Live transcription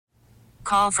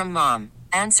call from mom.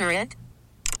 Answer it.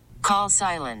 Call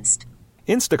silenced.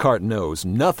 Instacart knows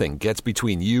nothing gets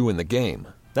between you and the game.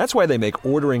 That's why they make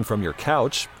ordering from your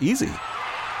couch easy.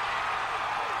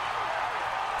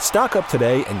 Stock up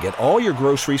today and get all your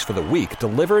groceries for the week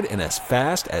delivered in as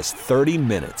fast as 30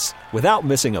 minutes without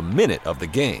missing a minute of the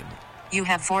game. You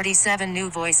have 47 new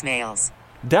voicemails.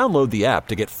 Download the app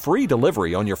to get free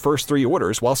delivery on your first 3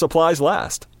 orders while supplies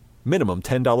last. Minimum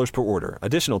 $10 per order.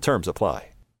 Additional terms apply.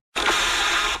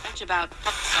 That's about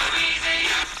so easy.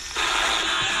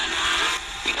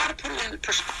 You gotta put it in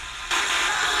perspective.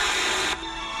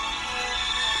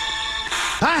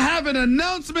 I have an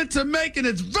announcement to make, and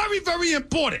it's very, very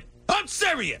important. I'm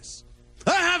serious.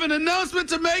 I have an announcement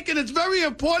to make, and it's very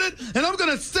important, and I'm going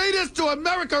to say this to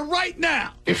America right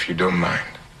now. If you don't mind,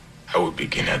 I will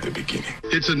begin at the beginning.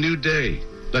 It's a new day.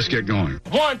 Let's get going.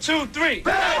 1, 2, 3.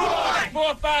 Bad boy.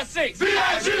 4, 5, 6.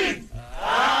 B.I.G.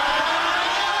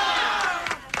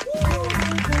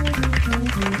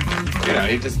 You know,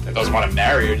 he just doesn't want to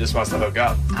marry her, just wants to hook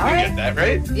up. All You right. get that,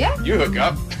 right? Yeah. You hook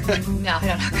up. No, I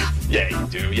don't hook up. Yeah, you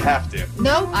do. You have to.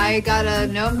 No, I got a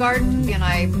gnome garden and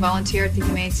I volunteer at the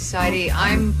Humane Society.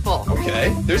 I'm full.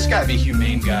 Okay. There's got to be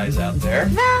humane guys out there.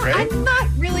 No, right? I'm not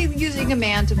really using a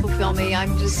man to fulfill me. I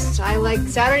like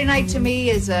Saturday night to me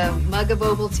is a mug of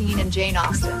Ovaltine and Jane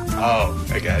Austen. Oh,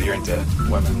 okay. You're into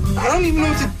women. I don't even know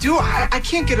what to do. I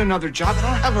can't get another job. I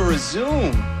don't have a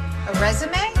resume. A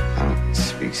resume? I don't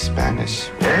speak Spanish.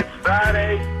 It's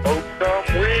Friday. Smoke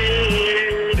some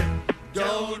weed.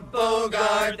 Don't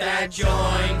bogart that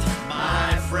joint,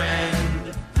 my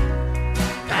friend.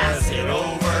 Pass it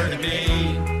over to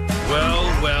me. Well,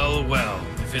 well, well.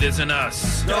 If it isn't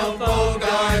us. Don't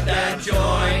bogart that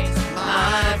joint,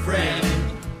 my friend.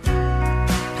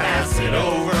 Pass it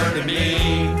over to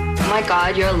me. Oh my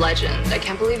God, you're a legend. I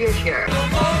can't believe you're here.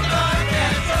 Don't bogart that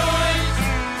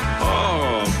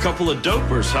Oh, a couple of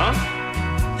dopers, huh?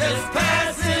 joint. Just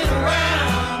pass it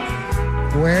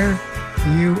around. Where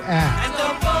you at? And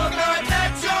don't bogart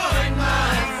that joint,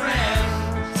 my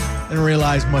friend. Didn't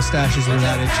realize mustaches were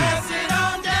that itchy. Pass it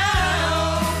on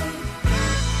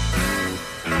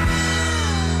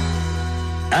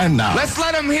down. And now, Let's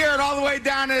let them hear it all the way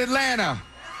down to Atlanta.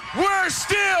 We're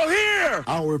still here.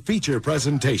 our feature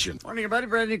presentation. Morning, everybody.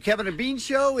 Brand new Kevin and Bean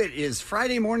Show. It is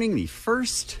Friday morning, the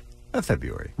 1st of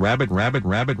February. Rabbit, rabbit,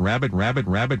 rabbit, rabbit, rabbit,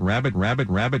 rabbit, rabbit, rabbit,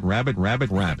 rabbit, rabbit, rabbit,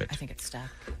 rabbit. I think it's stuck.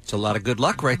 It's a lot of good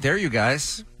luck right there, you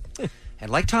guys.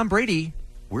 And like Tom Brady,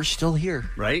 we're still here.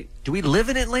 Right? Do we live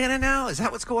in Atlanta now? Is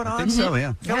that what's going on? I think so,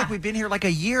 yeah. I feel like we've been here like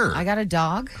a year. I got a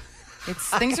dog.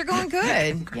 Things are going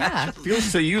good. Yeah.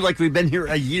 Feels to you like we've been here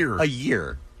a year. A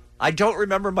year. I don't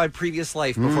remember my previous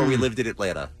life before we lived in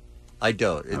Atlanta. I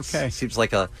don't. It seems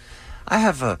like I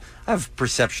have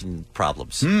perception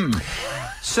problems.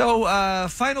 So,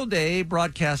 final day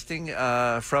broadcasting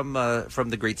from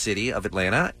the great city of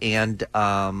Atlanta. And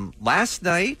last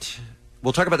night,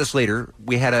 we'll talk about this later,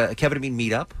 we had a Kevin and Bean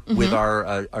meetup with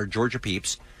our Georgia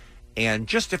peeps. And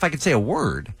just if I could say a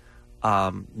word,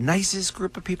 nicest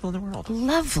group of people in the world.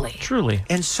 Lovely. Truly.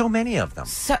 And so many of them.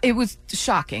 So it was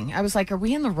shocking. I was like, are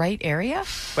we in the right area?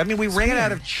 I mean, we ran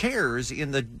out of chairs in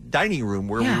the dining room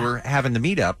where we were having the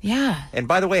meetup. Yeah. And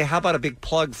by the way, how about a big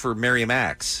plug for Mary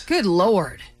Max? Good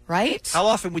Lord. Right? How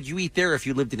often would you eat there if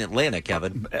you lived in Atlanta,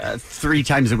 Kevin? 3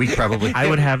 times a week, probably. I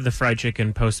would have the fried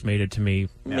chicken Postmated to me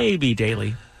maybe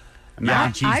daily. Mac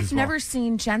and cheese I've as well. never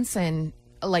seen Jensen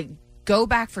go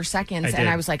back for seconds, I did. and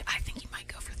I was like, I think he might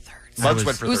go for thirds. Mugs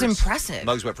went for It was thirds. impressive.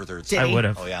 Mugs went for thirds. Did he? I would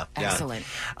have. Oh, yeah. Excellent.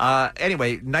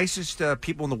 Anyway, nicest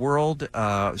people in the world.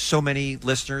 So many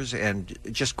listeners and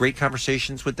just great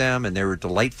conversations with them, and they were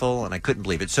delightful, and I couldn't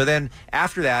believe it. So then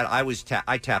after that,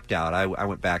 I tapped out. I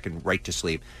went back and right to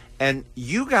sleep. And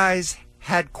you guys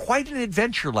had quite an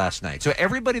adventure last night. So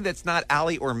everybody that's not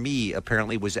Allie or me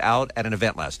apparently was out at an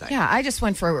event last night. Yeah, I just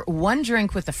went for one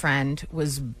drink with a friend,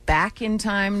 was back in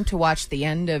time to watch the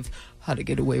end of How to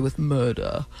Get Away with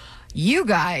Murder. You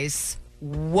guys,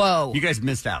 whoa. You guys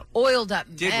missed out. Oiled up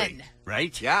Did men. we?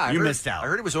 Right? Yeah, you missed out. I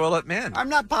heard it was Oil Up Man. I'm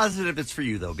not positive it's for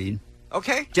you, though, Bean.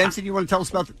 Okay. Jensen, you want to tell us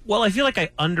about Well, I feel like I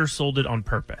undersold it on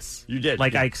purpose. You did.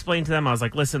 Like, I explained to them, I was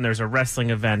like, listen, there's a wrestling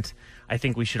event. I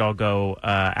think we should all go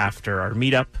after our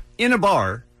meetup. in a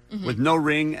bar with no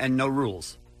ring and no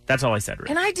rules? That's all I said,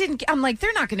 really. And I'm like,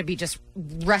 they're not going to be just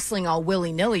wrestling all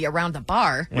willy-nilly around the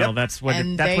bar. Well, that's what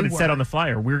it said on the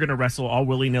flyer. We're going to wrestle all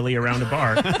willy-nilly around a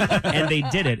bar. And they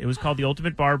did it. It was called the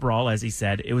Ultimate Bar Brawl, as he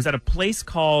said. It was at a place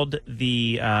called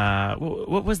the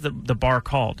what was the bar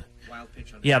called?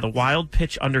 Yeah, the Wild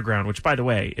Pitch Underground, which, by the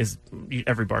way, is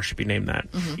every bar should be named that.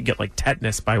 You get like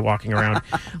tetanus by walking around.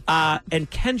 And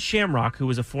Ken Shamrock, who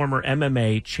was a former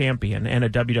MMA champion and a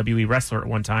WWE wrestler at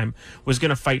one time, was going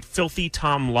to fight Filthy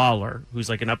Tom Lawler, who's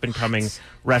like an up and coming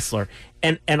wrestler.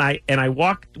 And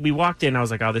we walked in. I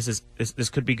was like, oh, this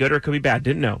could be good or it could be bad.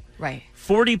 Didn't know. Right.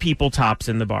 40 people tops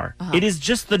in the bar. It is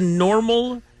just the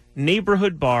normal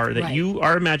neighborhood bar that you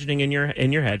are imagining in your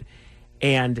head,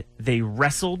 and they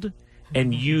wrestled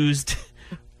and used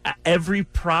every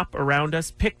prop around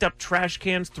us, picked up trash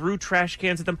cans, threw trash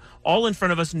cans at them, all in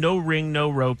front of us. No ring, no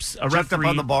ropes. A Jumped referee up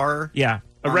on the bar. Yeah.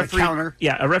 A on referee, the counter.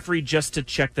 Yeah, a referee just to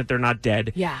check that they're not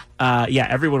dead. Yeah.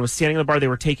 Everyone was standing on the bar. They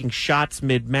were taking shots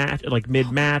mid-match. Well,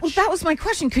 that was my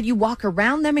question. Could you walk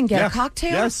around them and get a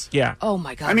cocktail? Yes. Yeah. Oh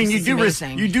my God. I mean, this is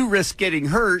you do risk getting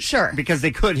hurt, Sure, because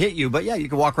they could hit you. But yeah, you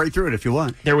can walk right through it if you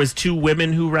want. There was 2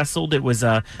 women who wrestled. It was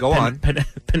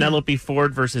Penelope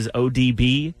Ford versus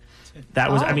ODB.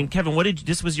 That was, I mean, Kevin,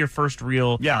 this was your first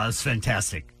real... Yeah, it's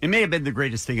fantastic. It may have been the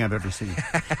greatest thing I've ever seen.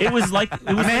 It was like...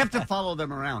 I may have to follow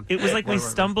them around. It was like we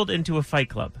stumbled into a fight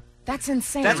club. That's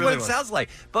insane. That's what it sounds like.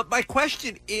 But my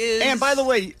question is... And by the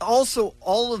way, also,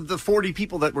 all of the 40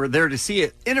 people that were there to see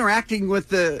it, interacting with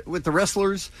the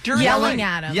wrestlers. Yelling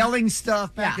at them. Yelling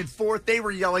stuff back and forth. They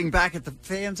were yelling back at the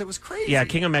fans. It was crazy. Yeah,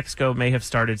 King of Mexico may have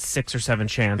started 6 or 7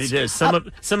 chants. He did. Some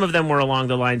of them were along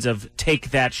the lines of, take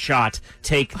that shot,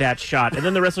 take that shot. And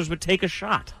then the wrestlers would take a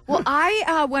shot. Well,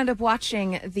 I wound up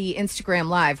watching the Instagram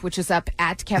Live, which is up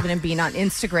at Kevin and Bean on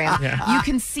Instagram. Yeah. You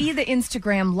can see the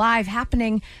Instagram Live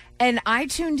happening, and I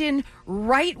tuned in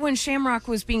right when Shamrock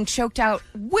was being choked out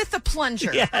with a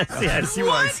plunger. Yes, he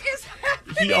What was. is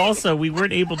happening? He also, we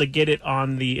weren't able to get it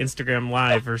on the Instagram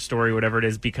Live or story, whatever it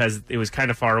is, because it was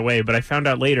kind of far away. But I found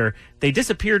out later they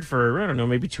disappeared for, I don't know,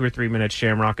 maybe 2 or 3 minutes,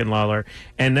 Shamrock and Lawler.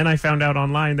 And then I found out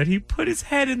online that he put his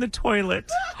head in the toilet.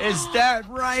 Is that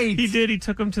right? He did. He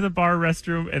took him to the bar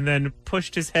restroom and then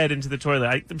pushed his head into the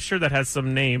toilet. I'm sure that has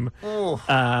some name.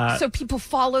 So people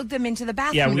followed them into the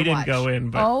bathroom. Yeah, we to didn't watch. go in,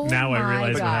 but now I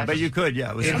realize what happened. But you could,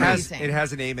 yeah. It was It amazing.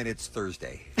 has a name, and it's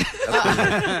Thursday.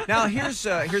 Now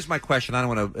here's my question. I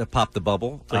don't want to pop the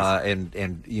bubble and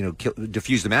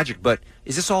diffuse the magic, but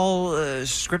is this all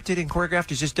scripted and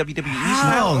choreographed? Is this WWE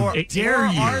How dare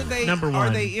you? Are they Number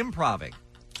they improving?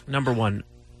 Number one,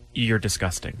 you're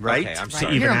disgusting. Right? Okay, I'm To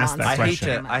sorry. even ask that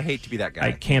question. I hate to be that guy.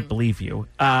 I can't believe you.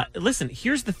 Listen,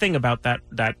 here's the thing about that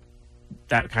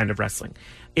kind of wrestling.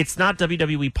 It's not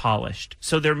WWE polished,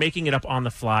 so they're making it up on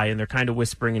the fly, and they're kind of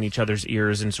whispering in each other's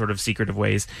ears in sort of secretive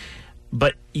ways.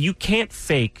 But you can't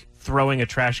fake throwing a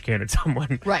trash can at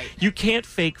someone. Right. You can't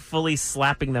fake fully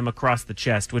slapping them across the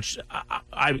chest, which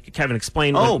Kevin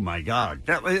explained. Oh, my God.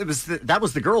 That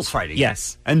was the girls fighting.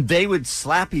 Yes. And they would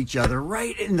slap each other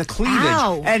right in the cleavage.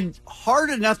 Ow. And hard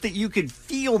enough that you could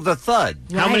feel the thud.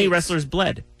 How many wrestlers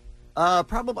bled?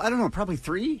 Probably, I don't know, probably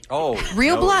 3. Oh.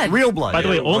 Real blood. Real blood. By the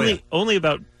way, Yeah. only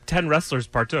about 10 wrestlers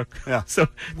partook. Yeah. So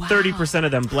 30%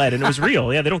 of them bled, and it was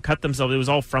real. Yeah, they don't cut themselves. It was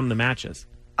all from the matches.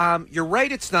 You're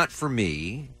right, it's not for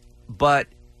me, but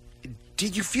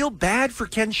did you feel bad for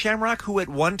Ken Shamrock, who at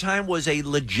one time was a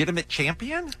legitimate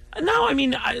champion? No, I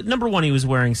mean, number one, he was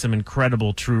wearing some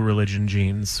incredible True Religion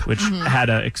jeans, which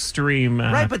had an extreme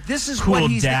right, but this is cool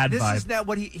what he's dad this vibe. is not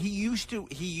what he used to.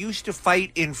 He used to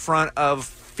fight in front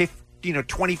of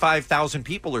 25,000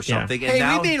 people or something. And Hey,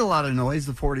 now, we made a lot of noise,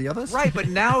 the 40 of us. right, but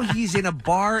now he's in a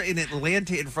bar in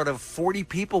Atlanta in front of 40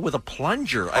 people with a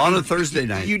plunger On a Thursday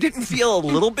night. You didn't feel a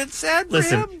little bit sad for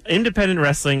Listen, him? independent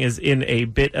wrestling is in a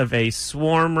bit of a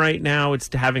swarm right now. It's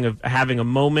having a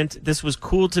moment. This was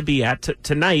cool to be at.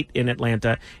 Tonight in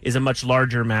Atlanta is a much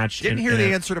larger match. Didn't hear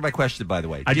the answer to my question, by the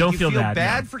way. I don't Did you feel bad,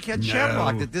 bad no. for Ken No.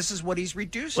 Shamrock that this is what he's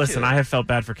reduced to? Listen, I have felt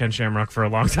bad for Ken Shamrock for a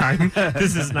long time.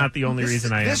 This is not the only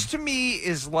reason I am. This to me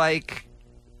is like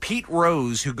Pete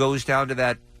Rose, who goes down to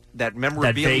that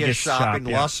memorabilia Vegas shop in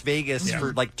yeah. Las Vegas Yeah.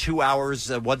 for like 2 hours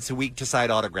once a week to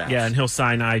sign autographs. Yeah, and he'll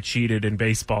sign "I cheated" in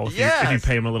baseball if you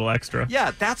pay him a little extra.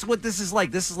 Yeah, that's what this is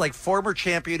like. This is like former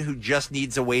champion who just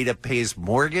needs a way to pay his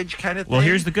mortgage kind of thing. Well,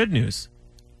 here's the good news.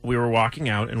 We were walking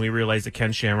out, and we realized that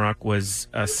Ken Shamrock was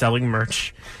selling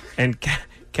merch, and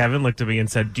Kevin looked at me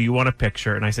and said, "Do you want a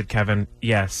picture?" And I said, "Kevin,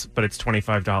 yes, but it's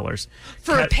 $25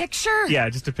 For a picture? Yeah,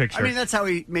 just a picture. I mean, that's how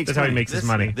he makes That's money. how he makes his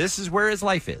money. This is where his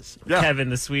life is. Yeah. Kevin,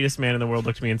 the sweetest man in the world,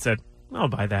 looked at me and said, I'll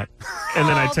buy that. And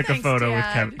then I took a photo with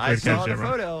Ken. I with Ken saw the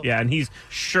Shamrock. photo. Yeah, and he's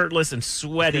shirtless and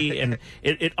sweaty, and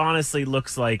it honestly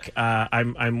looks like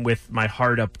I'm with my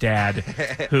hard up dad,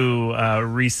 who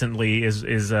recently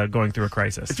is going through a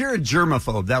crisis. If you're a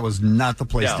germaphobe, that was not the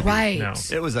place to be. Right. No.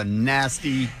 It was a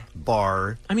nasty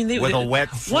bar. I mean, with a wet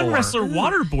floor. one wrestler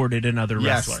waterboarded another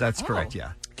wrestler. Yes, that's correct.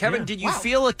 Yeah. Kevin, did you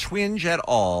feel a twinge at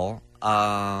all?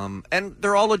 And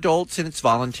they're all adults and it's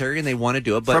voluntary and they want to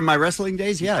do it. But from my wrestling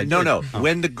days, yeah. I No. did.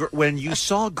 Oh. When you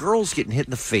saw girls getting hit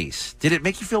in the face, did it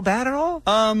make you feel bad at all?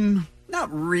 Not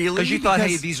really. Because you thought,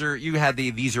 hey, these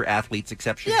are athletes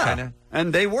exception kind of.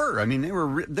 And they were. I mean,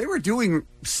 they were doing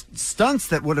stunts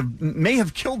that may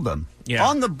have killed them. Yeah.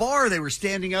 On the bar, they were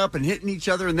standing up and hitting each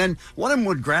other, and then one of them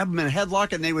would grab them in a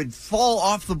headlock, and they would fall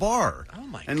off the bar. Oh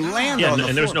my and God. land Yeah, on the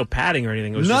and floor. there was no padding or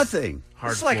anything. It was nothing.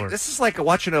 Just hard floor. This is like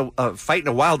watching a fight in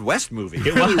a Wild West movie.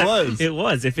 It really was. It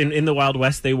was. If in the Wild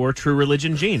West they wore True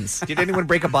Religion jeans. Did anyone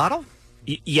break a bottle?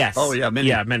 Yes. Oh, yeah, many.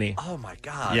 Yeah, many. Oh my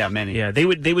God. Yeah, many. Yeah, they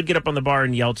would get up on the bar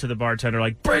and yell to the bartender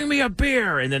like, "Bring me a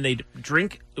beer," and then they'd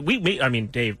drink. I mean,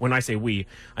 Dave. When I say we,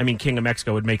 I mean King of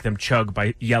Mexico would make them chug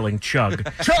by yelling "chug,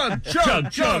 chug,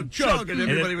 chug, chug, chug," and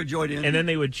everybody would join in. And then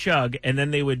they would chug, and then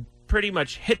they would pretty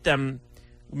much hit them,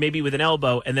 maybe with an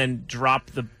elbow, and then drop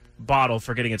the bottle,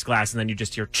 forgetting its glass, and then you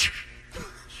just hear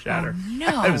shatter. Oh,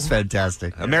 no. It was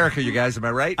fantastic. America, you guys, am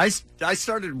I right? I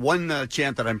started one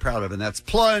chant that I'm proud of, and that's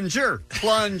plunger,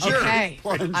 plunger, Okay.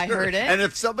 plunger. I heard it. And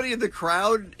if somebody in the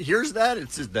crowd hears that,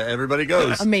 it's just everybody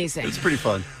goes. Amazing. It's pretty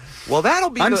fun. Well, that'll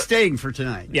be. I'm staying for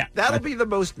tonight. Yeah, that'll be the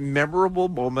most memorable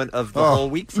moment of the whole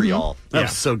week for y'all. That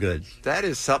was so good. That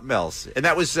is something else. And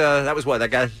that was what that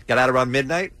guy got out around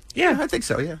midnight. Yeah, I think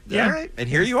so. Yeah. Yeah. All right. And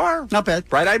here you are. Not bad.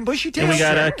 Bright-eyed and bushy-tailed. And we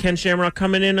got Ken Shamrock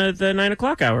coming in at the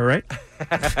 9:00 hour, right?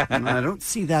 I don't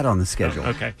see that on the schedule.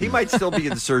 Okay. He might still be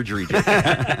in surgery. So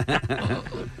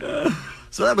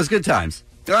that was good times.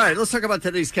 All right, let's talk about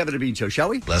today's Kevin and Bean Show, shall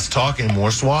we? Less talking,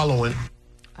 more swallowing.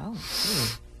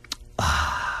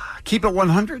 Keep it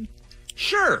 100?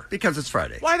 Sure. Because it's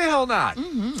Friday. Why the hell not?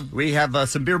 We have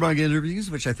some beer mug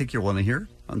interviews, which I think you'll want to hear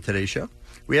on today's show.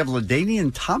 We have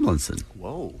LaDainian Tomlinson.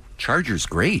 Whoa. Chargers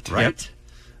great. Right?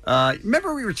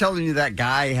 Remember we were telling you that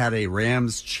guy had a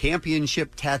Rams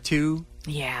championship tattoo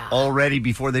Yeah. already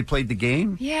before they played the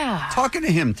game? Yeah. Talking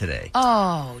to him today.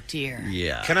 Oh, dear.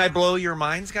 Yeah. Can I blow your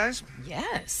minds, guys?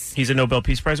 Yes. He's a Nobel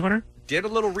Peace Prize winner. Did a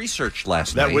little research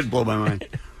last night. That would blow my mind.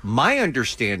 My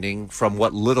understanding from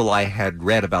what little I had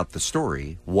read about the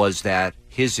story was that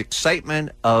his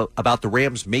excitement about the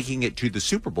Rams making it to the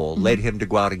Super Bowl led him to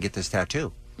go out and get this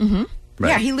tattoo. Mm-hmm. Right.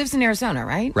 Yeah, he lives in Arizona,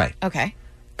 right? Right. Okay.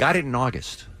 Got it in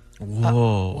August.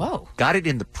 Whoa. Whoa. Got it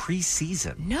in the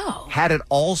preseason. No. Had it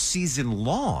all season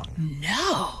long.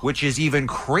 No. Which is even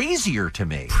crazier to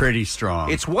me. Pretty strong.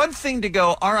 It's one thing to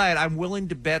go, all right, I'm willing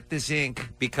to bet this ink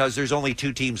because there's only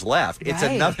 2 teams left. It's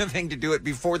Right. another thing to do it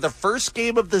before the first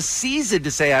game of the season to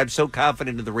say, I'm so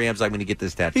confident in the Rams, I'm going to get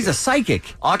this tattoo. He's a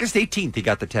psychic. August 18th, he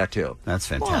got the tattoo. That's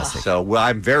fantastic. So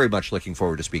I'm very much looking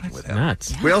forward to speaking with him.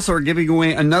 Nuts. We also are giving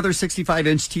away another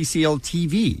 65-inch TCL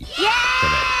TV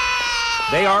today.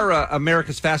 They are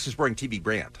America's fastest growing TV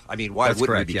brand. I mean, why That's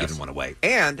wouldn't correct, we be yes. giving one away?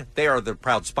 And they are the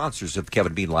proud sponsors of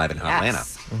Kevin Bean Live in Atlanta.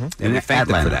 Mm-hmm. And we thank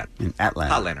them for that. In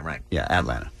Atlanta. Atlanta, right. Yeah,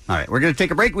 Atlanta. All right, we're going to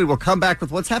take a break. We will come back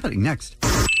with what's happening next.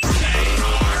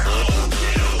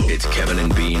 It's Kevin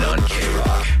and Bean on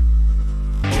K-Rock.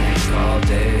 Drink all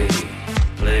day,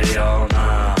 play all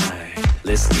night.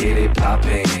 Let's get it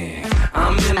poppin'.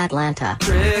 I'm in Atlanta.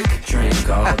 Trick. Drink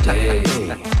all day,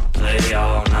 play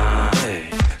all night.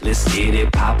 Let's get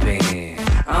it poppin'.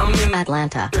 I'm in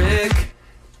Atlanta. Trick.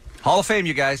 Hall of Fame,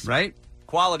 you guys. Right?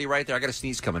 Quality right there. I got a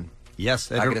sneeze coming.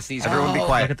 Yes. I got a sneeze. Everyone be Look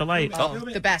quiet. at the light. Oh,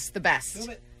 the best, the best.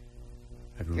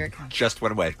 Here it comes. Just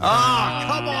went away. Oh,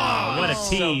 come on. What a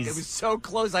tease. It was so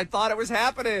close. I thought it was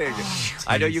happening.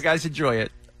 I know you guys enjoy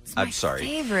it. I'm sorry.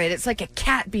 Favorite. It's like a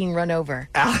cat being run over.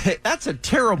 That's a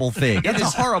terrible thing. It's a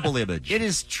horrible image. It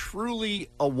is truly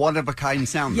a one-of-a-kind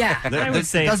sound. Yeah. I would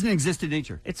say it doesn't exist in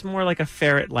nature. it's more like a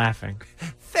ferret laughing.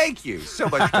 Thank you. So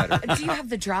much better. Do you have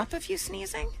the drop of you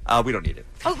sneezing? We don't need it.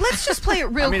 Oh, let's just play it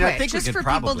real I mean, I quick. think we Just could for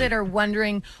people probably that are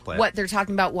wondering play it. what they're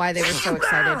talking about, why they were so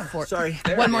excited for. Sorry.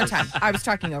 One more time. I was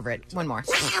talking over it. One more.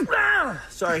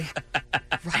 Sorry.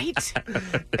 Right?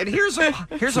 And here's a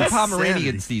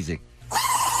Pomeranian sneezing.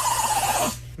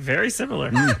 Very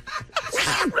similar.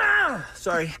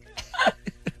 Sorry.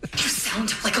 You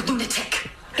sound like a lunatic.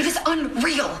 It is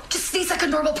unreal. Just sneeze like a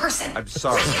normal person. I'm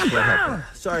sorry. I can't help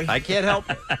it. Sorry. I can't help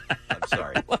it. I'm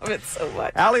sorry. Love it so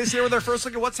much. Allie is here with our first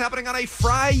look at what's happening on a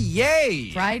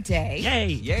Friday. Friday. Yay.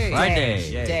 Yay.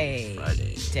 Friday. Day.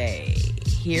 Friday. Day.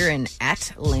 here in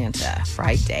Atlanta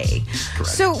Friday.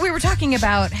 So we were talking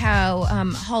about how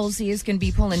Halsey is going to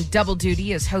be pulling double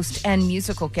duty as host and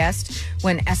musical guest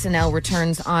when SNL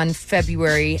returns on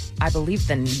February, I believe,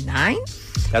 the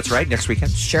 9th. That's right, next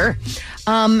weekend. Sure.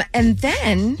 And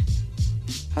then,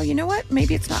 oh, you know what?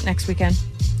 Maybe it's not next weekend.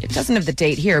 It doesn't have the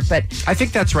date here, but I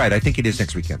think that's right. I think it is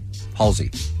next weekend. Halsey.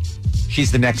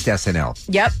 She's the next SNL.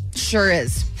 Yep, sure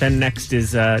is. Then next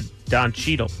is Don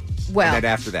Cheadle. Well, and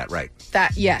then after that, right.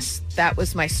 That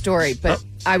was my story, but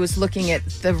I was looking at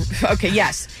okay,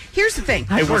 yes. Here's the thing.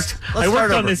 I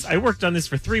worked on this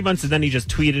for 3 months, and then he just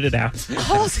tweeted it out.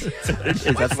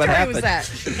 That's what happened. Was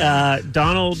that?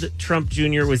 Donald Trump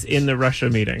Jr. was in the Russia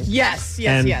meeting. Yes.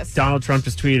 And Donald Trump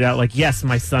just tweeted out like, "Yes,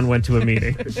 my son went to a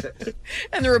meeting."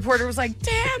 And the reporter was like,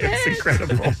 "Damn it!" It's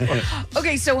incredible.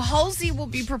 Okay, so Halsey will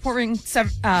be performing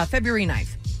February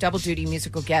 9th. Double duty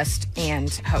musical guest and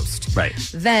host. Right.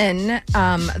 Then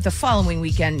the following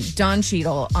weekend, Don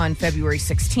Cheadle on February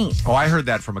 16th. Oh, I heard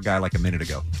that from a guy like a minute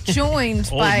ago. Joined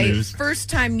by news.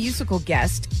 first-time musical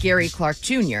guest Gary Clark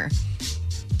Jr.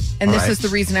 And this right. is the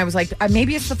reason I was like,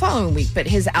 maybe it's the following week, but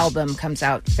his album comes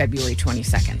out February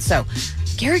 22nd. So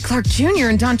Gary Clark Jr.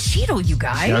 and Don Cheadle, you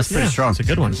guys. Yeah, that's pretty strong. It's a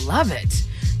good one. Love it.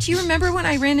 Do you remember when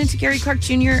I ran into Gary Clark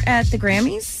Jr. at the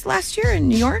Grammys last year in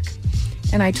New York?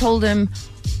 And I told him,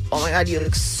 "Oh my God, you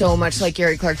look so much like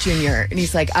Gary Clark Jr." And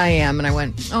he's like, "I am." And I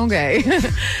went, "Okay."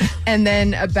 And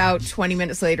then about 20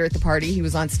 minutes later at the party, he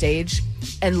was on stage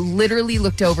and literally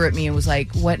looked over at me and was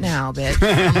like, "What now, bitch?"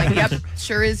 I'm like, "Yep,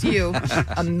 sure is you."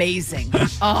 Amazing.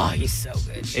 Oh, he's so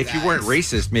good. If you weren't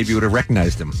racist, maybe you would have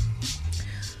recognized him.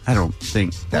 I don't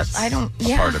think that's a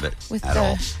part of it at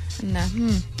all.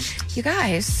 You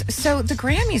guys, so the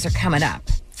Grammys are coming up.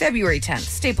 February 10th,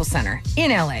 Staples Center in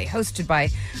LA, hosted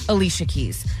by Alicia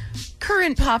Keys.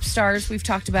 Current pop stars, we've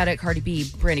talked about it, Cardi B,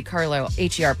 Brandi Carlile,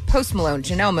 H.E.R., Post Malone,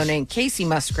 Janelle Monáe, Casey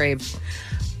Musgraves.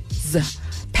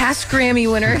 Past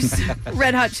Grammy winners,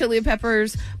 Red Hot Chili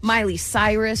Peppers, Miley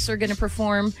Cyrus are going to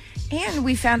perform. And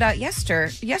we found out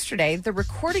yesterday, the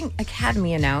Recording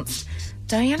Academy announced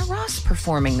Diana Ross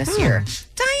performing this year.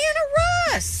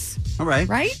 Diana Ross! All right.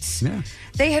 Right? Yeah.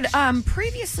 They had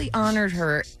previously honored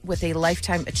her with a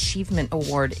Lifetime Achievement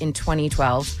Award in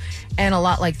 2012. And a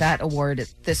lot like that award,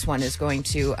 this one is going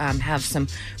to have some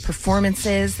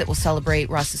performances that will celebrate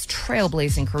Ross's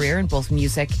trailblazing career in both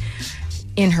music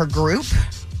in her group,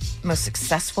 most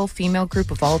successful female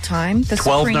group of all time. The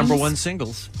 12 Supremes. number one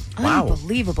singles.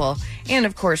 Unbelievable. And,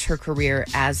 of course, her career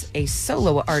as a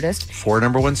solo artist. 4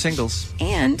 number one singles.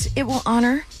 And it will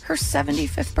honor her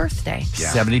 75th birthday.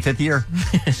 Yeah. 75th year.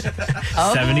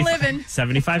 Living.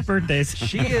 75 birthdays.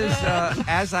 She is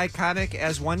as iconic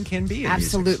as one can be. In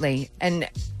Absolutely. music. And,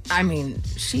 I mean,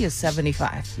 she is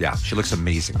 75. Yeah, she looks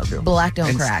amazing, too. Black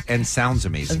don't crack. And sounds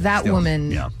amazing. That still.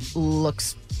 woman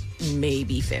looks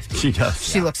maybe 50. She does.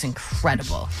 She looks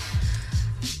incredible.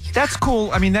 That's cool.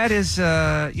 I mean, that is,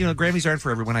 Grammys aren't for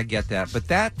everyone. I get that. But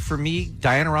that, for me,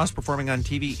 Diana Ross performing on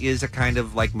TV is a kind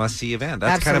of like must-see event.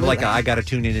 That's kind of like, I got to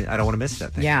tune in. I don't want to miss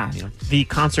that thing. Yeah. You know? The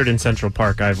concert in Central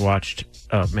Park I've watched,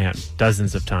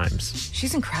 dozens of times.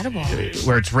 She's incredible.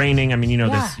 Where it's raining. I mean,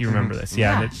 this. You remember this.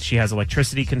 Yeah. Yeah. And she has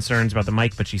electricity concerns about the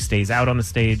mic, but she stays out on the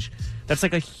stage. That's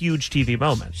like a huge TV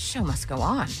moment. Show must go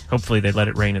on. Hopefully they let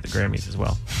it rain at the Grammys as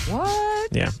well. What?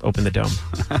 Yeah, open the dome.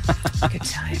 Good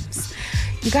times.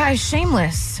 You guys,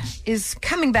 Shameless is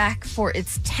coming back for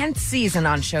its 10th season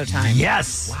on Showtime.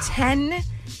 Yes. Wow. 10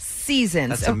 seasons.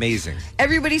 That's amazing.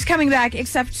 Everybody's coming back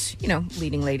except,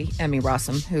 leading lady Emmy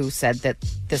Rossum, who said that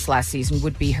this last season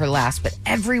would be her last. But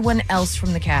everyone else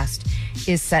from the cast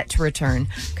is set to return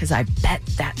because I bet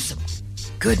that's some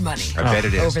good money. I bet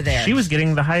it is. Over there. She was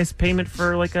getting the highest payment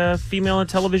for like a female on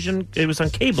television. It was on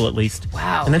cable at least.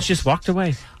 Wow. And then she just walked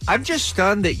away. I'm just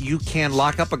stunned that you can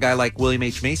lock up a guy like William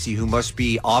H. Macy, who must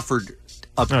be offered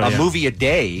a movie a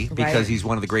day because he's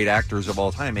one of the great actors of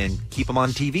all time, and keep him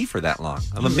on TV for that long.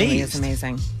 I'm amazed. Really is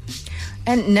amazing.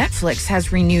 And Netflix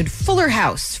has renewed Fuller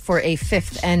House for a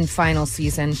 5th and final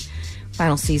season.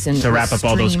 To wrap up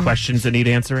all those questions that need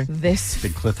answering. This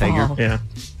big cliffhanger. fall. Yeah.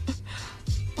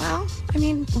 Well, I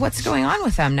mean, what's going on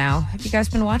with them now? Have you guys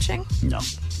been watching? No.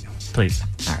 Please.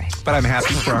 All right. But I'm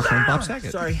happy for our friend Bob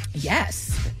Saget. Sorry.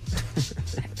 Yes.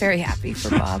 Very happy for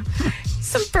Bob.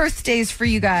 Some birthdays for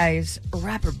you guys.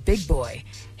 Rapper Big Boy,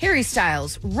 Harry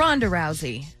Styles, Ronda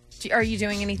Rousey. Are you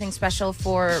doing anything special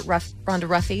for Ronda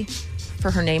Rousey for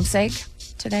her namesake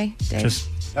today, Dave?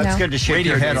 That's good to shake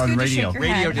your head on radio.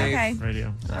 Radio, Dave. Okay.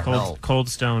 Radio. Cold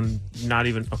Stone, not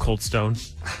even a Cold Stone.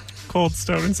 Cold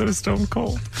Stone instead of Stone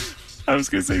Cold. I was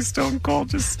going to say Stone Cold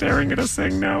just staring at us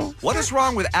saying no. What is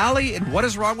wrong with Allie and what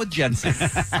is wrong with Jensen?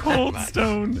 Cold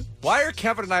Stone. Why are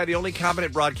Kevin and I the only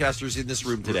competent broadcasters in this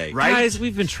room today? Right? Guys,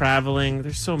 we've been traveling.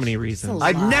 There's so many reasons.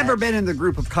 I've never been in the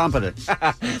group of competent.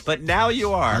 But now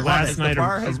you are. Last night, the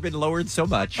bar has been lowered so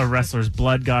much. A wrestler's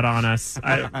blood got on us.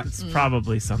 It's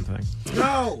probably something.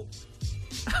 No.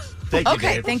 Thank you,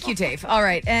 Okay, Dave. thank you, Dave. All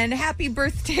right, and happy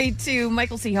birthday to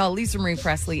Michael C. Hall, Lisa Marie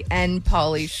Presley, and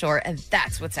Pauly Shore, and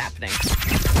that's what's happening.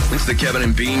 It's the Kevin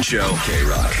and Bean Show.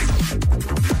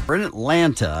 K-Rock. We're in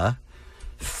Atlanta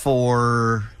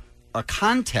for a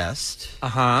contest.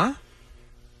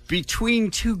 Between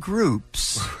two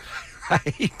groups.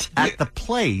 Right. At the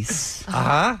place.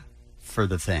 For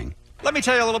the thing. Let me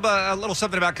tell you a little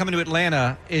something about coming to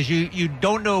Atlanta is you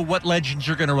don't know what legends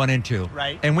you're going to run into.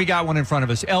 Right. And we got one in front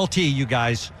of us. LT, you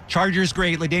guys. Chargers,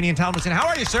 great. LaDainian Tomlinson. How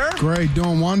are you, sir? Great,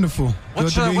 doing wonderful.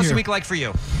 What's Good to be the here. week like for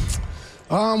you?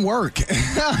 Work.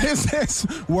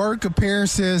 it's work,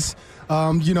 appearances,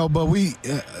 but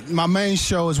my main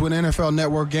show is with NFL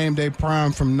Network Game Day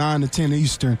Prime from 9 to 10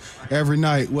 Eastern every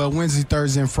night. Well, Wednesday,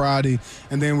 Thursday, and Friday,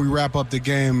 and then we wrap up the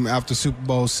game after Super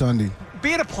Bowl Sunday.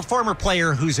 Being a former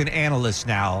player who's an analyst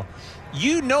now,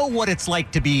 you know what it's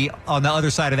like to be on the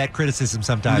other side of that criticism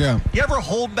sometimes. Yeah. You ever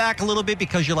hold back a little bit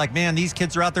because you're like, man, these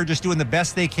kids are out there just doing the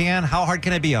best they can? How hard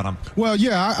can I be on them? Well,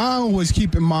 yeah, I always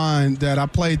keep in mind that I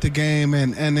played the game,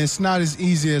 and it's not as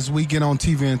easy as we get on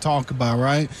TV and talk about,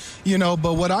 right?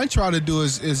 But what I try to do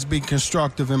is be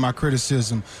constructive in my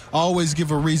criticism. I always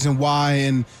give a reason why,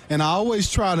 and I always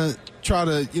try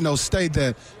to state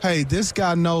that, hey, this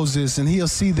guy knows this, and he'll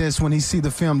see this when he see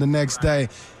the film the next day.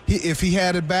 If he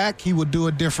had it back, he would do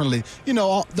it differently.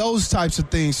 All those types of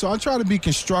things. So I try to be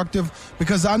constructive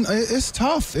because it's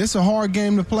tough. It's a hard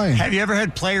game to play. Have you ever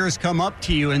had players come up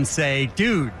to you and say,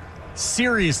 dude,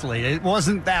 seriously, it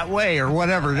wasn't that way or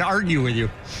whatever, to argue with you?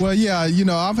 Well, yeah,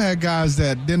 I've had guys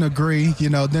that didn't agree,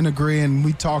 and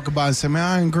we talk about it and say, man,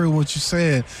 I didn't agree with what you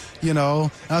said, And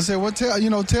I said, well,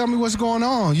 tell me what's going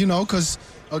on, because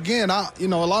again, a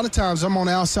lot of times I'm on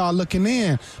the outside looking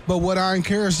in, but what I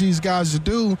encourage these guys to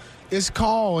do is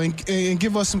call and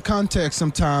give us some context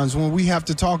sometimes when we have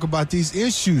to talk about these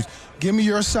issues. Give me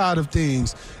your side of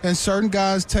things. And certain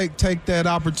guys take that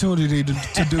opportunity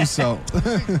to do so.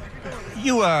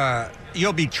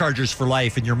 You'll be Chargers for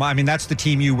life in your mind. I mean, that's the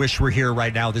team you wish were here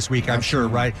right now this week, I'm sure,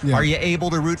 right? Yeah. Are you able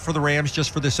to root for the Rams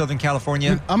just for the Southern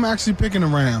California? I'm actually picking the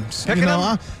Rams. Picking them?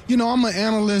 I'm an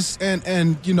analyst, and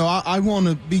I want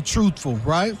to be truthful,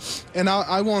 right? And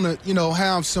I want to,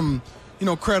 have some,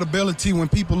 credibility when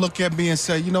people look at me and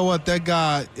say, you know what, that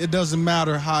guy, it doesn't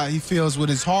matter how he feels with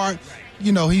his heart.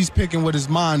 He's picking with his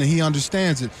mind, and he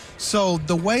understands it. So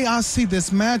the way I see this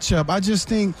matchup, I just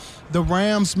think the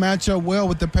Rams match up well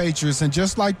with the Patriots. And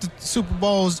just like the Super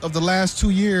Bowls of the last 2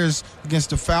 years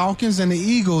against the Falcons and the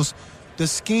Eagles, the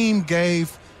scheme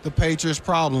gave the Patriots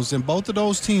problems. And both of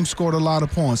those teams scored a lot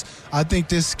of points. I think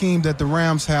this scheme that the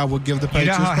Rams have will give the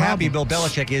Patriots You know how happy problems. Bill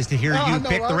Belichick is to hear you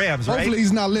pick the Rams, right? Hopefully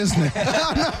he's not listening.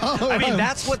 I mean,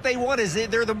 that's what they want. Is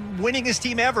they're the winningest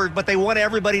team ever, but they want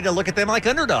everybody to look at them like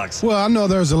underdogs. Well, I know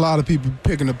there's a lot of people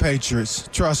picking the Patriots.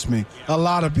 Trust me, a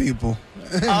lot of people.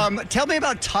 Tell me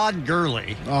about Todd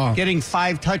Gurley getting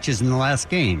 5 touches in the last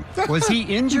game. Was he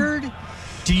injured?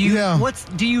 Do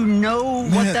you know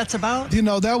what that's about?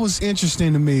 That was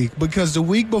interesting to me because the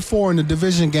week before in the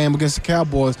division game against the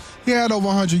Cowboys, he had over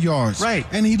 100 yards. Right.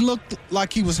 And he looked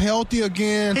like he was healthy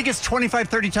again. He gets 25,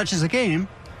 30 touches a game.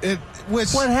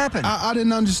 What happened? I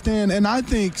didn't understand, and I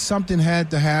think something had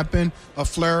to happen, a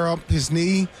flare-up, his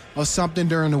knee, or something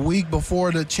during the week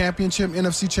before the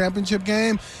NFC Championship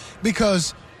game,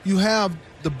 because you have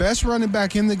the best running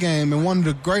back in the game and one of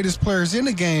the greatest players in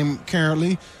the game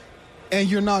currently, and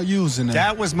you're not using it.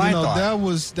 That was my thought.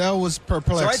 That was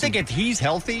perplexing. So I think if he's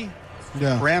healthy,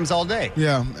 Yeah. Rams all day.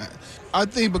 Yeah. I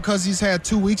think because he's had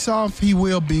 2 weeks off, he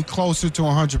will be closer to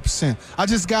 100%. I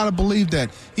just got to believe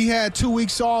that. He had 2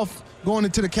 weeks off going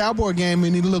into the Cowboy game,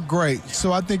 and he looked great.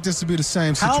 So I think this will be the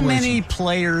same situation. How many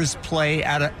players play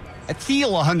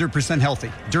feel 100%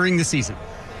 healthy during the season?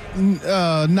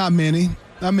 Not many.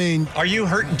 I mean, are you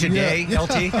hurting today,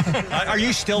 LT? Are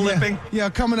you still limping? Yeah,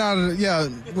 coming out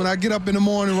of when I get up in the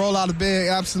morning, roll out of bed,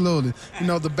 absolutely.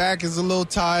 The back is a little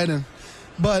tight,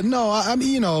 but no, I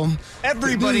mean,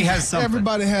 everybody has something.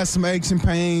 Everybody has some aches and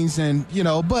pains, and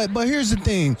but here's the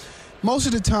thing: most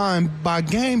of the time, by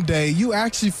game day, you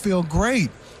actually feel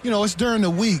great. It's during the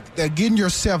week that getting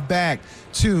yourself back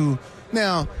to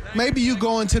Now, maybe you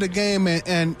go into the game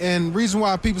and reason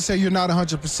why people say you're not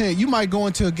 100%, you might go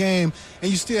into a game and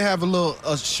you still have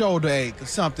a shoulder ache or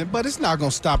something, but it's not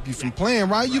going to stop you from playing,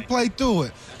 right? You play through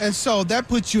it. And so that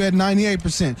puts you at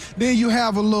 98%. Then you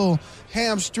have a little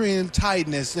hamstring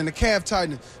tightness and the calf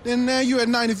tightness. Then now you're at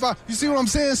 95. You see what I'm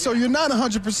saying? So you're not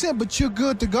 100%, but you're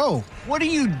good to go. What do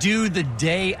you do the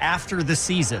day after the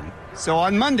season? So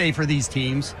on Monday for these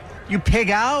teams, you pig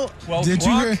out? Well, Did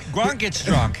you hear? Gronk gets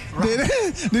drunk.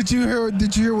 Did you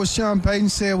hear what Sean Payton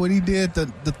said? What he did the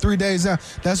 3 days out?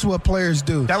 That's what players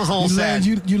do. That was a little sad.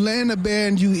 You lay in the bed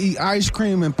and you eat ice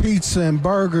cream and pizza and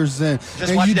burgers and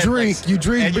you drink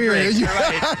beer.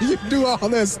 You do all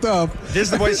that stuff. This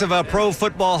is the voice of Pro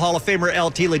Football Hall of Famer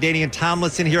LT LaDainian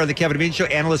Tomlinson here on the Kevin and Bean Show,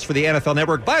 analyst for the NFL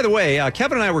Network. By the way,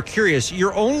 Kevin and I were curious.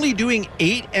 You're only doing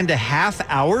 8.5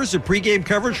 hours of pregame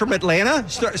coverage from Atlanta,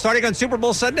 starting on Super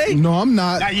Bowl Sunday? No, I'm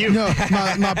not. Not you.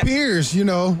 My peers,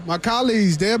 my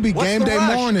colleagues, they'll be What's game the day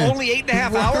rush? morning. Only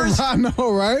 8.5 hours? I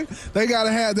know, right? They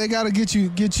gotta get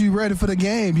you ready for the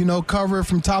game. Cover it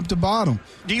from top to bottom.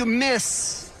 Do you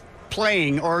miss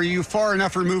playing, or are you far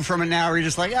enough removed from it now where you're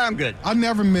just like, I'm good? I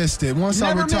never missed it. Once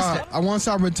I retired,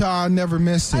 I never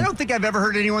missed it. I don't think I've ever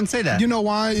heard anyone say that. You know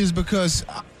why? Is because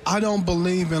I don't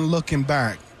believe in looking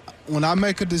back. When I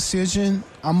make a decision,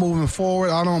 I'm moving forward.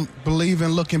 I don't believe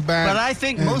in looking back. But I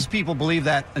think most people believe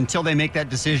that until they make that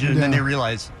decision and then they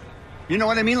realize, you know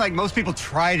what I mean? Like most people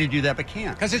try to do that but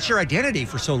can't. Because it's your identity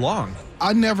for so long.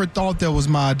 I never thought that was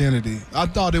my identity. I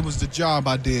thought it was the job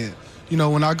I did.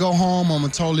 When I go home, I'm a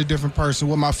totally different person.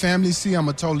 What my family see, I'm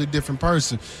a totally different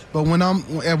person. But when I'm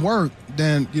at work,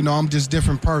 then, I'm just a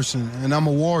different person, and I'm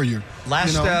a warrior.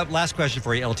 Last question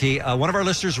for you, LT. One of our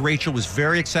listeners, Rachel, was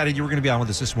very excited you were going to be on with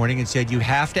us this morning and said, you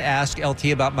have to ask LT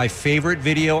about my favorite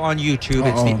video on YouTube.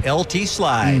 It's the LT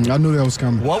slide. I knew that was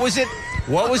coming. What was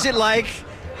it like?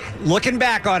 Looking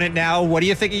back on it now, what do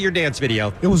you think of your dance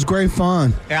video? It was great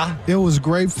fun. Yeah? It was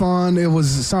great fun. It was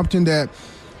something that,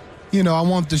 I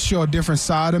wanted to show a different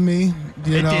side of me.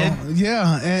 It did?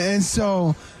 Yeah. And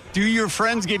so... Do your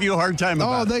friends give you a hard time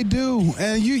about it? Oh, they do.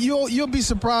 And you'll be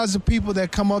surprised at people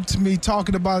that come up to me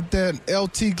talking about that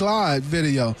LT Glide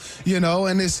video,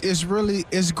 and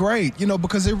it's great,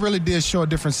 because it really did show a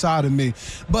different side of me.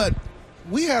 But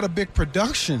we had a big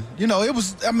production. It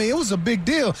was a big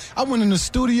deal. I went in the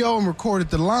studio and recorded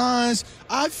the lines.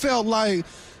 I felt like,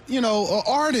 an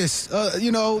artist,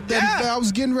 that I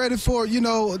was getting ready for,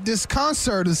 this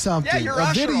concert or something. Yeah, you're a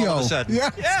Usher video. all of a sudden.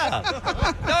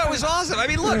 Yeah. No, it was awesome. I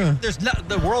mean, look,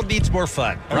 the world needs more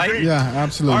fun, right? Yeah,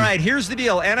 absolutely. All right, here's the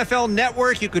deal. NFL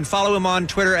Network, you can follow him on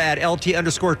Twitter at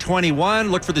LT_21.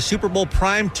 Look for the Super Bowl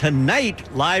Prime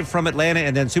tonight, live from Atlanta,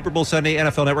 and then Super Bowl Sunday.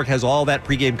 NFL Network has all that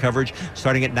pregame coverage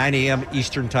starting at 9 a.m.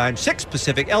 Eastern Time, 6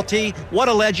 Pacific. LT, what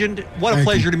a legend. What a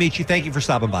pleasure to meet you. Thank you for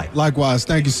stopping by. Likewise.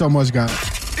 Thank you so much, guys.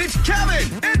 It's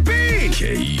Kevin and Bean.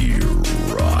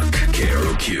 K-Rock.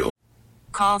 KROQ.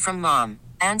 Call from mom.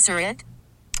 Answer it.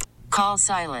 Call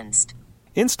silenced.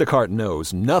 Instacart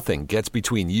knows nothing gets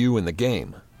between you and the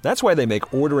game. That's why they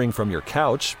make ordering from your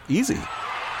couch easy.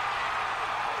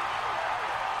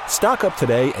 Stock up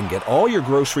today and get all your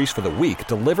groceries for the week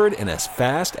delivered in as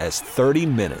fast as 30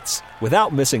 minutes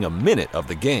without missing a minute of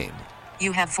the game.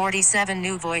 You have 47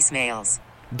 new voicemails.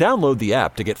 Download the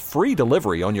app to get free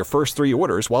delivery on your first 3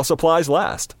 orders while supplies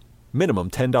last.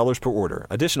 Minimum $10 per order.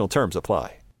 Additional terms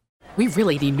apply. We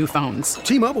really need new phones.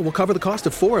 T-Mobile will cover the cost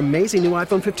of 4 amazing new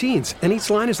iPhone 15s, and each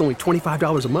line is only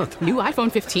 $25 a month. New iPhone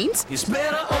 15s? It's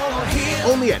better over here.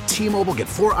 Only at T-Mobile, get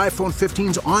 4 iPhone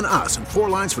 15s on us and 4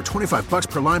 lines for $25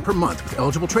 per line per month with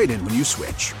eligible trade-in when you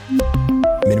switch.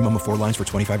 Minimum of 4 lines for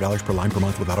 $25 per line per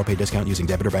month with autopay discount using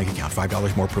debit or bank account.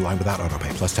 $5 more per line without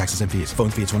autopay, plus taxes and fees. Phone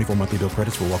fee at 24 monthly bill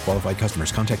credits for well-qualified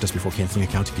customers. Contact us before canceling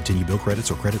account to continue bill credits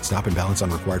or credit stop and balance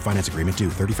on required finance agreement due.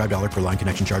 $35 per line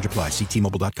connection charge applies. See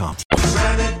T-Mobile.com. There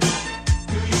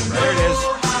it is.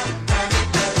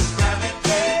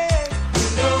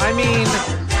 I mean,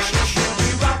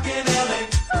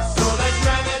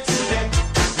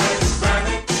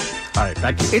 all right,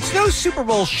 back to you. It's no Super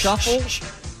Bowl shuffle,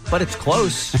 but it's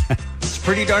close. It's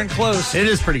pretty darn close. It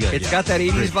is pretty good. It's got that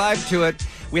 80s vibe to it.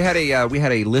 We had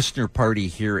a listener party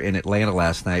here in Atlanta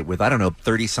last night with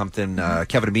 30-something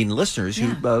Kevin and Bean listeners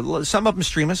who some of them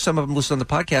stream us, some of them listen on the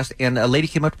podcast. And a lady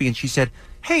came up to me and she said,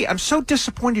 "Hey, I'm so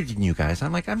disappointed in you guys."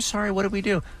 I'm like, "I'm sorry. What did we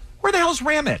do? Where the hell's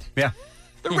Ramit? Yeah.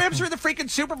 The Rams are in the freaking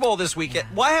Super Bowl this weekend.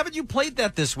 Why haven't you played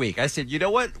that this week?" I said, "You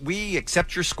know what? We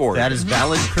accept your score. That is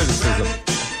valid criticism."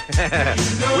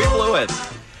 We blew it.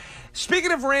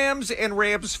 Speaking of Rams and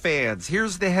Rams fans,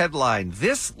 here's the headline.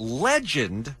 This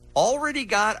legend already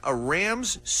got a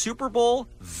Rams Super Bowl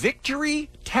victory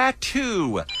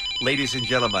tattoo. Ladies and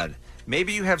gentlemen,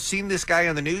 maybe you have seen this guy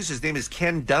on the news. His name is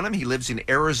Ken Dunham. He lives in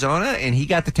Arizona, and he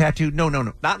got the tattoo. No,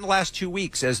 not in the last 2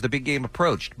 weeks as the big game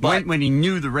approached. But when he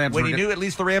knew the Rams when he knew at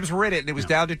least the Rams were in it, and it was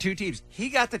down to 2 teams. He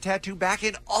got the tattoo back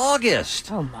in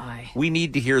August. Oh, my. We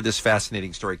need to hear this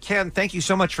fascinating story. Ken, thank you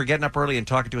so much for getting up early and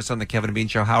talking to us on the Kevin and Bean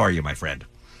Show. How are you, my friend?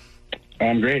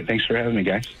 I'm great. Thanks for having me,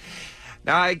 guys.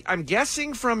 Now, I'm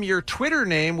guessing from your Twitter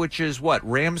name, which is what,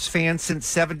 Rams fan since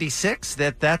 76,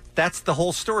 that's the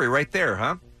whole story right there,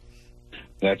 huh?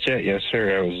 That's it. Yes,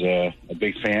 sir. I was a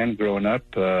big fan growing up,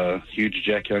 huge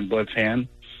Jack Youngblood fan.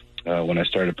 When I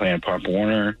started playing Pop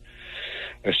Warner,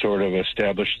 I sort of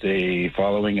established a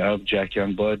following of Jack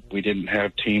Youngblood. We didn't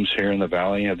have teams here in the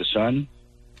Valley of the Sun,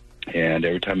 and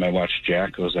every time I watched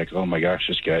Jack, I was like, oh my gosh,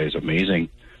 this guy is amazing.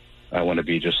 I want to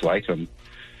be just like him.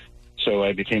 So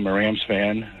I became a Rams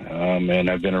fan, and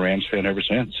I've been a Rams fan ever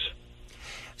since.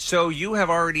 So you have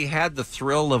already had the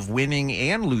thrill of winning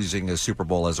and losing a Super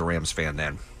Bowl as a Rams fan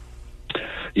then?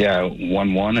 Yeah,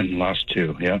 won 1 and lost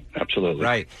 2. Yeah, absolutely.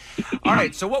 Right. All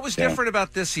right, so what was different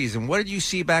about this season? What did you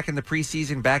see back in the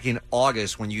preseason, back in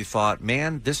August, when you thought,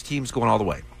 man, this team's going all the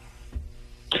way?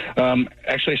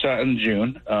 Actually, I saw it in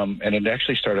June, and it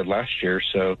actually started last year.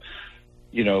 So,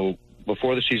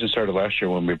 before the season started last year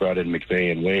when we brought in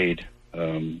McVay and Wade,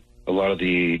 a lot of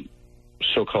the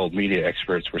so-called media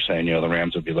experts were saying, the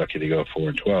Rams would be lucky to go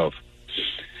 4-12.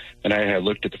 And I had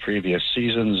looked at the previous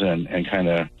seasons and kind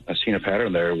of seen a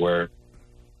pattern there where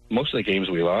most of the games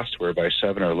we lost were by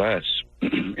 7 or less,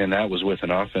 and that was with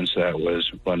an offense that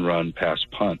was run, pass,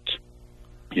 punt,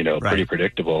 pretty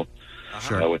predictable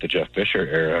with the Jeff Fisher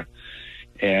era.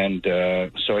 And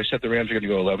so I said the Rams are going to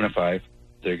go 11-5.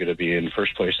 They're going to be in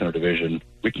first place in our division,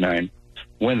 week 9,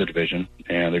 win the division,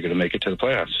 and they're going to make it to the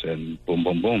playoffs. And boom,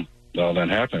 boom, boom, all that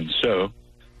happened. So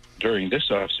during this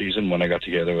off season, when I got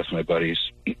together with my buddies,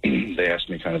 they asked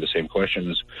me kind of the same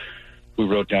questions. We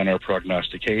wrote down our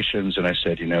prognostications, and I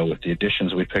said, with the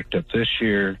additions we picked up this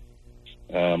year,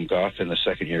 Goff in the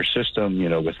second-year system,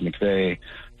 with McVay,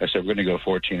 I said we're going to go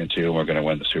 14-2, and we're going to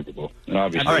win the Super Bowl. And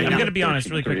obviously, all right, I'm going to be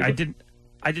honest, really quick.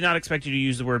 I did not expect you to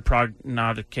use the word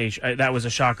prognostication. That was a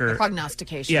shocker.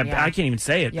 Prognostication. Yeah, I can't even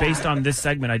say it. Yeah. Based on this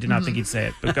segment, I did not think he'd say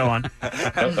it. But go on.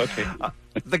 Okay.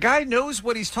 The guy knows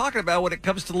what he's talking about when it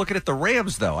comes to looking at the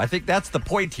Rams, though. I think that's the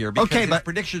point here, because his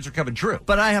predictions are coming true.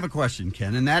 But I have a question,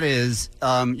 Ken, and that is,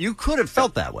 you could have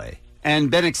felt that way and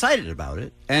been excited about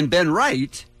it and been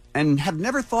right and have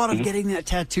never thought of getting that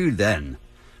tattooed then.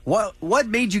 What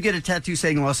made you get a tattoo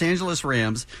saying Los Angeles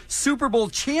Rams, Super Bowl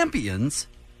champions?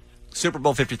 Super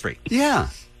Bowl 53. Yeah.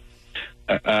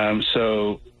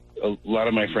 So a lot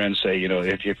of my friends say,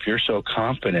 if you're so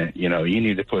confident, you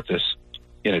need to put this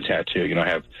in a tattoo. I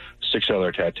have 6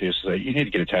 other tattoos. So you need to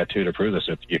get a tattoo to prove this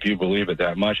if you believe it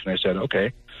that much. And I said,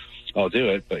 okay, I'll do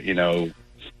it. But,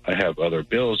 I have other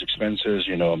bills, expenses,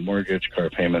 a mortgage, car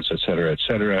payments, et cetera, et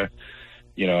cetera.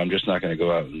 I'm just not going to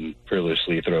go out and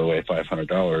frivolously throw away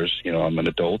 $500. I'm an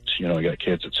adult, I got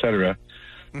kids, et cetera.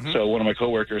 Mm-hmm. So one of my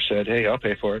coworkers said, hey, I'll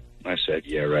pay for it. I said,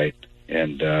 yeah, right.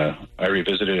 And I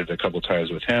revisited it a couple times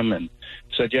with him and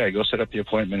said, yeah, go set up the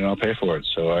appointment and I'll pay for it.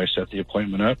 So I set the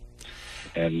appointment up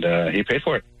and he paid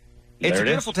for it. It's a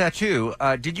beautiful tattoo.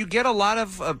 Did you get a lot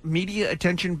of media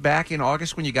attention back in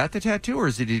August when you got the tattoo, or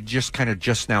did it just kind of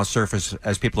just now surface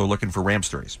as people are looking for Ram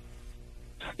stories?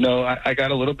 No, I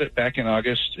got a little bit back in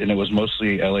August, and it was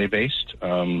mostly LA-based.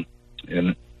 And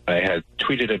I had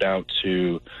tweeted it out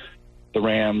to the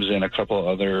Rams and a couple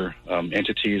other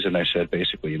entities, and I said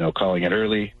basically, calling it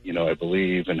early, I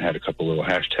believe, and had a couple little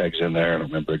hashtags in there. I don't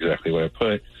remember exactly what I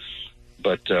put.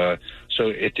 But so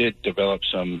it did develop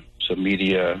some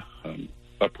media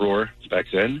uproar back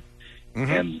then.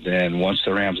 Mm-hmm. And then once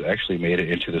the Rams actually made it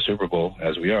into the Super Bowl,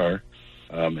 as we are,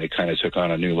 it kind of took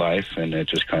on a new life, and it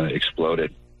just kind of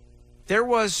exploded. There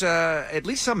was at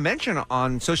least some mention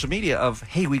on social media of,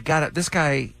 hey, we've got it. This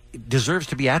guy deserves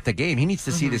to be at the game. He needs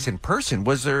to see this in person.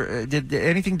 Was there did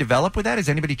anything develop with that? Is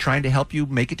anybody trying to help you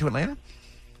make it to Atlanta?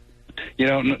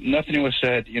 Nothing was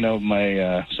said.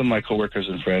 My some of my coworkers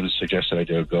and friends suggested I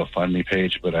do a GoFundMe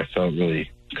page, but I felt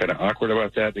really kind of awkward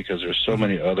about that because there's so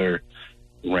many other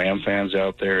Ram fans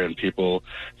out there and people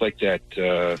like that.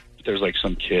 There's like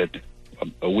some kid,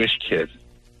 a wish kid.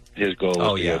 His goal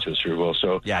was to go to the Super Bowl.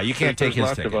 So yeah, you can't take his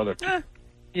lots ticket. of other.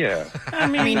 Yeah. I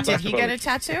mean, did he get a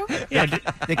tattoo? Yeah,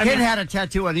 the kid had a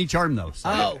tattoo on each arm, though. So.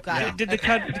 Oh, got it. Did the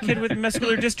kid with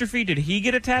muscular dystrophy, did he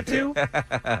get a tattoo?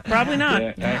 Probably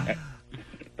not. Yeah,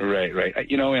 right.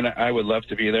 And I would love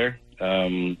to be there.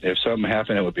 If something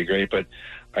happened, it would be great. But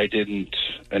I didn't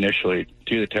initially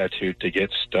do the tattoo to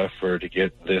get stuff or to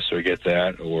get this or get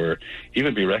that or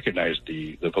even be recognized.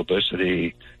 The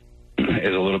publicity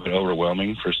is a little bit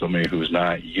overwhelming for somebody who's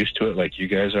not used to it like you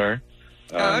guys are.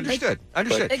 Understood.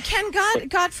 Ken,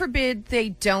 God forbid they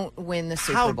don't win the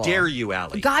Super How Bowl. dare you,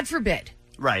 Allie? God forbid.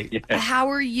 Right. Yeah. How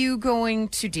are you going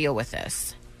to deal with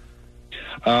this?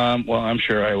 Well, I'm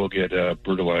sure I will get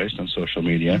brutalized on social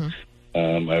media.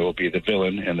 I will be the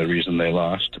villain and the reason they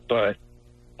lost, but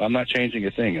I'm not changing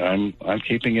a thing. I'm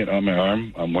keeping it on my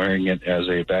arm. I'm wearing it as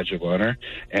a badge of honor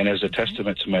and as a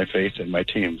testament to my faith and my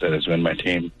team that has been my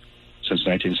team since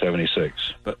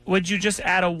 1976. But would you just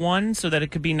add a 1 so that it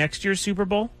could be next year's Super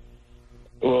Bowl?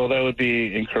 Well, that would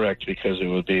be incorrect because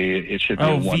it should be a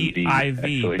 1V.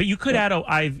 V-I-V. But you could add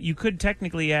you could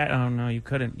technically add, oh no, you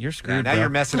couldn't. You're screwed, Now bro. you're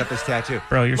messing up his tattoo.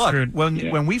 Bro, you're Look, screwed.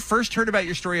 When we first heard about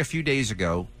your story a few days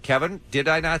ago, Kevin, did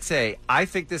I not say, I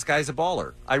think this guy's a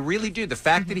baller? I really do. The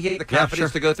fact that he had the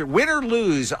confidence to go through, win or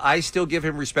lose, I still give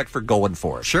him respect for going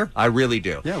for it. Sure. I really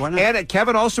do. Yeah, why not? And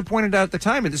Kevin also pointed out at the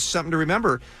time, and this is something to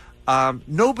remember,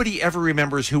 nobody ever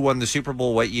remembers who won the Super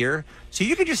Bowl what year. So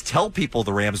you can just tell people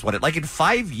the Rams won it. Like in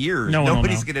 5 years, No one will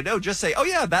nobody's know. going to know. Just say, oh,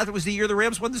 yeah, that was the year the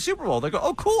Rams won the Super Bowl. They go,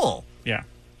 oh, cool. Yeah.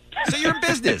 So you're in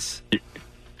business.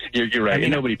 You're right. I mean,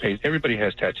 and nobody pays. Everybody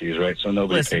has tattoos, right? So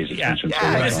nobody pays attention to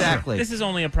that. This is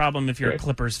only a problem if you're a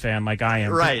Clippers fan like I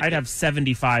am. Right. I'd have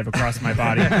 75 across my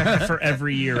body for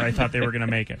every year I thought they were going to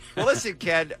make it. Well, listen,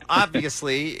 Ken,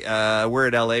 obviously, we're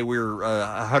in L.A. We're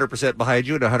 100% behind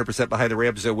you and 100% behind the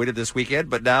Rams winning this weekend.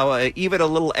 But now even a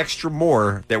little extra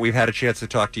more that we've had a chance to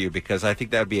talk to you because I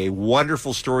think that would be a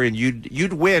wonderful story. And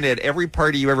you'd win at every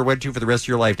party you ever went to for the rest of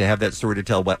your life to have that story to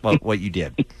tell what you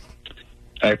did.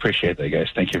 I appreciate that, guys.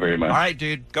 Thank you very much. All right,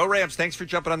 dude. Go Rams. Thanks for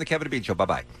jumping on the Kevin and Bean Show.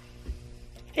 Bye-bye.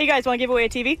 Hey, guys, want to give away a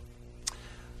TV?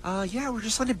 Yeah, we're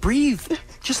just letting it breathe.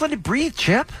 Just let it breathe,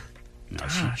 Chip. No,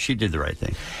 she did the right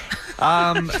thing.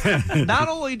 Not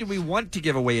only do we want to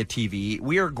give away a TV,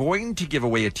 we are going to give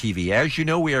away a TV. As you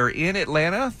know, we are in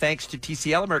Atlanta thanks to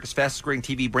TCL, America's fastest growing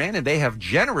TV brand, and they have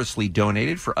generously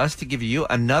donated for us to give you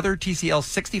another TCL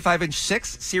 65-inch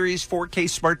 6 Series 4K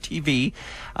Smart TV.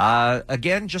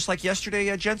 Again, just like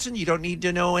yesterday, Jensen, you don't need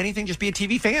to know anything. Just be a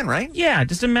TV fan, right? Yeah,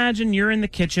 just imagine you're in the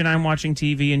kitchen, I'm watching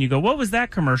TV, and you go, what was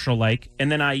that commercial like? And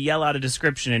then I yell out a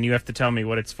description, and you have to tell me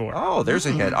what it's for. Oh, there's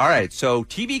a hit. All right, so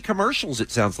TV commercials, it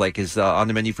sounds like, is on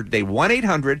the menu for today.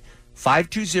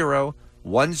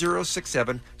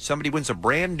 1-800-520-1067. Somebody wins a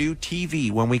brand new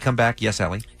TV when we come back. Yes,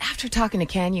 Allie? After talking to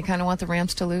Ken, you kind of want the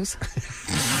Rams to lose?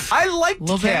 I like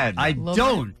Ken. I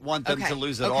don't want them to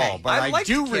lose at all, but I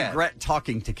do regret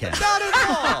talking to Ken. Not at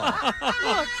all.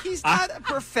 Look, he's not a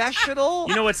professional.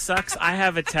 You know what sucks? I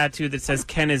have a tattoo that says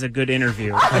Ken is a good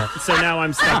interviewer. So now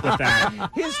I'm stuck with that.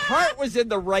 His heart was in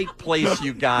the right place,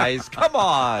 you guys. Come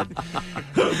on.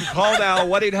 Call now,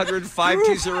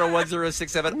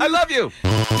 1-800-520-1067. I love you.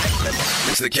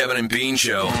 It's the Kevin and Bean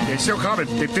Show. They're still coming.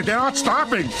 They're not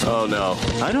stopping. Oh, no.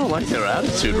 I don't like their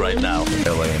attitude right now.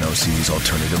 LANOC's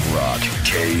Alternative Rock.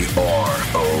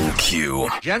 KROQ.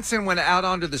 Jensen went out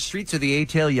onto the streets of the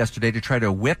ATL yesterday to try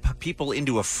to whip people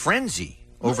into a frenzy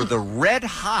over the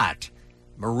red-hot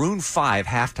Maroon 5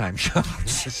 halftime show.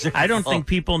 I don't think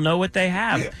people know what they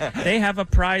have. They have a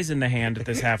prize in the hand at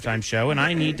this halftime show, and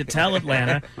I need to tell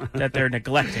Atlanta that they're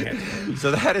neglecting it.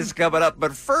 So that is coming up.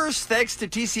 But first, thanks to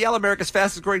TCL, America's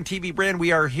fastest growing TV brand,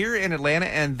 we are here in Atlanta,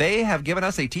 and they have given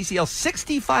us a TCL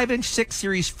 65-inch 6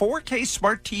 Series 4K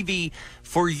Smart TV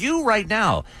for you right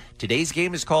now. Today's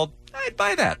game is called I'd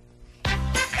Buy That.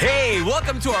 Hey,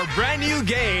 welcome to our brand new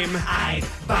game, I'd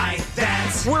Buy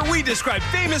That, where we describe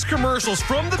famous commercials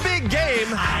from the big game,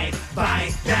 I'd Buy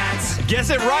That.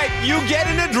 Guess it right, you get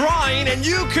in a drawing and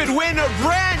you could win a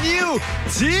brand new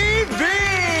TV.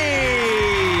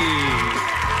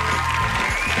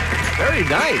 Very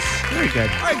nice. Very good.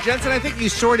 All right, Jensen, I think you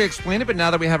sort of explained it, but now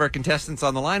that we have our contestants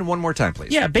on the line, one more time,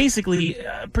 please. Yeah, basically,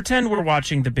 pretend we're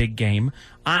watching the big game.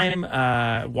 I'm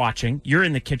watching. You're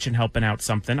in the kitchen helping out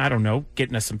something. I don't know,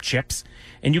 getting us some chips.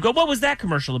 And you go, what was that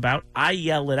commercial about? I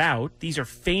yell it out. These are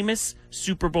famous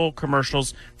Super Bowl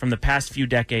commercials from the past few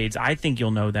decades. I think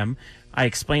you'll know them. I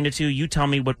explain it to you. You tell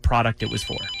me what product it was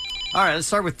for. All right, let's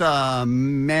start with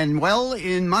Manuel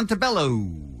in Montebello.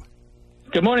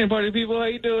 Good morning, party people. How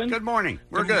you doing? Good morning.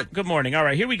 We're good. Good morning. All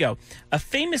right, here we go. A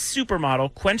famous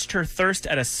supermodel quenched her thirst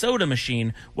at a soda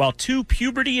machine while two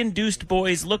puberty-induced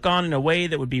boys look on in a way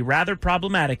that would be rather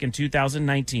problematic in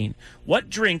 2019. What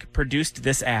drink produced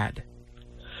this ad?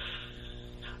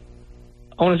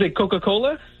 I want to say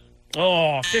Coca-Cola.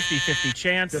 Oh, 50-50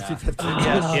 chance. 50-50.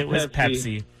 Yes, it was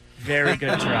Pepsi. Very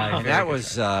good try. And that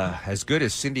was as good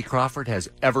as Cindy Crawford has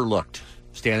ever looked,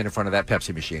 standing in front of that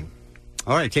Pepsi machine.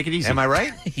 All right, take it easy. Am I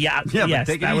right? Yeah, Yeah, but yes,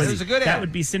 take it that easy. was, It was a good that ad.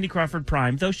 would be Cindy Crawford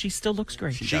Prime, though she still looks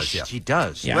great. She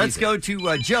does. Yeah. Let's go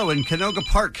to Joe in Canoga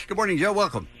Park. Good morning, Joe.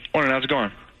 Welcome. Morning, how's it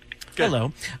going?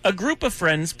 Hello. A group of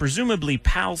friends, presumably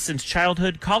pals since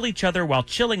childhood, call each other while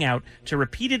chilling out to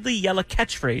repeatedly yell a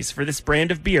catchphrase for this brand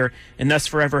of beer, and thus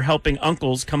forever helping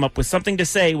uncles come up with something to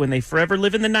say when they forever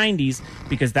live in the 90s,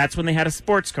 because that's when they had a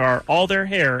sports car, all their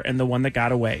hair, and the one that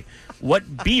got away.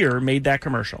 What beer made that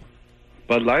commercial?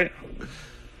 Bud Light?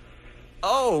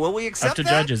 Oh, will we accept Up to that?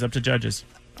 judges, up to judges.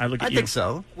 I look at you. think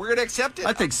so. We're going to accept it?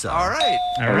 I think so. All right.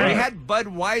 All right. We had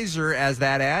Budweiser as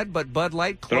that ad, but Bud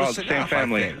Light They're all close the enough, same I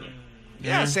family. think.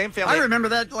 Yeah, same family. I remember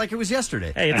that like it was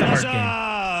yesterday. Hey, it's a hard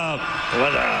game.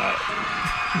 What up?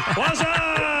 What's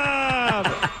up?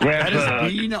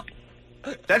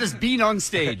 That is Bean on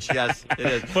stage. Yes, it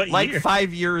is. What Like year?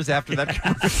 5 years after that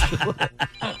commercial.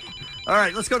 All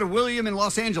right, let's go to William in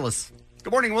Los Angeles.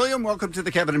 Good morning, William. Welcome to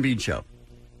the Kevin and Bean Show.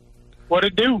 What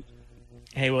it do?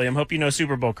 Hey, William, hope you know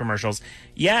Super Bowl commercials.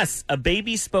 Yes, a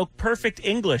baby spoke perfect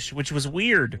English, which was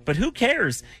weird, but who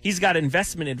cares? He's got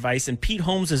investment advice and Pete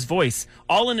Holmes' voice,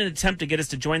 all in an attempt to get us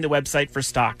to join the website for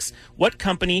stocks. What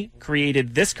company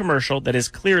created this commercial that is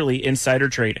clearly insider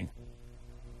trading?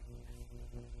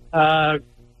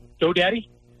 GoDaddy?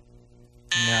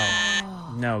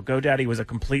 No, GoDaddy was a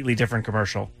completely different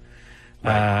commercial.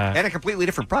 And a completely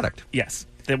different product. Yes,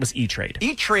 that was E-Trade.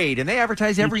 E-Trade, and they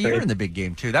advertise every year in the big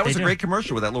game, too. That was They a do. great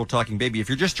commercial with that little talking baby. If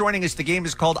you're just joining us, the game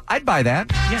is called I'd Buy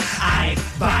That. Yes. I'd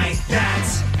buy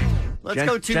that. Let's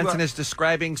go to Jensen is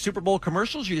describing Super Bowl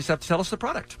commercials. You just have to tell us the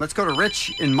product. let's go to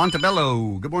Rich in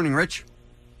Montebello. Good morning, Rich.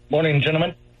 Morning,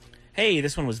 gentlemen. Hey,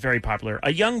 this one was very popular.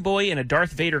 A young boy in a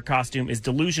Darth Vader costume is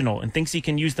delusional and thinks he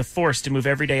can use the Force to move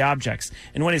everyday objects.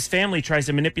 And when his family tries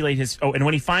to manipulate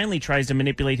when he finally tries to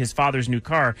manipulate his father's new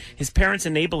car, his parents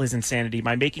enable his insanity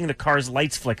by making the car's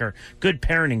lights flicker. Good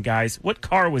parenting, guys. What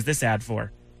car was this ad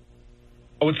for?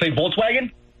 I would say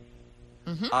Volkswagen.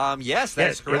 Yes,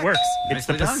 that is correct. It works. It's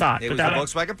the Nicely done. Passat. It But was the that-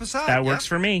 Volkswagen Passat. That yeah. works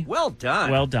for me. Well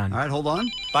done. Well done. All right, hold on.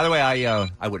 By the way, I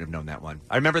wouldn't have known that one.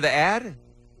 I remember the ad,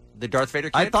 the Darth Vader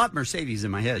kid. I thought Mercedes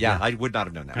in my head. Yeah, I would not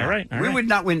have known that. All right. All we right. would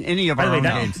not win any of By our the, way,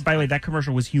 own games. by the way, that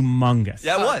commercial was humongous.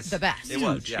 Yeah, it was. The best. It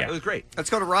was. Yeah, Yeah. it was great. Let's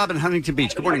go to Rob in Huntington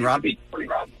Beach. Good morning, Rob.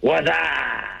 What's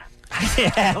up?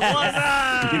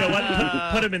 You know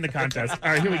what? Put him in the contest.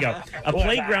 All right, here we go. A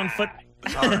playground foot.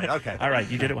 All right, okay. All right,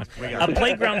 you did it once. A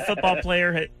playground football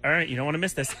player. All right, you don't want to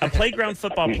miss this. A playground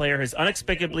football player has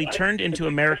unexpectedly turned into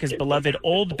America's beloved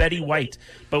Old Betty White,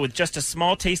 but with just a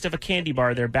small taste of a candy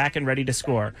bar, they're back and ready to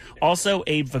score. Also,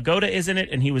 Abe Vigoda is in it,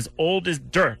 and he was old as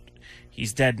dirt.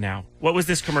 He's dead now. What was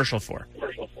this commercial for?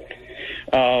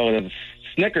 Oh,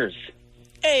 Snickers.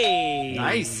 Hey,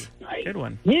 Nice. good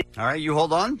one. All right, you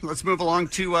hold on. Let's move along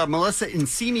to Melissa in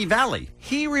Simi Valley.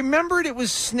 He remembered it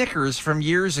was Snickers from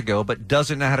years ago, but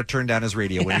doesn't know how to turn down his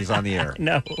radio when he's on the air.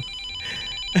 No.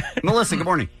 Melissa, good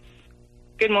morning.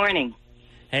 Good morning.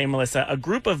 Hey, Melissa, a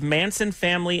group of Manson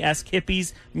family-esque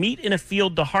hippies meet in a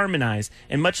field to harmonize,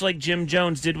 and much like Jim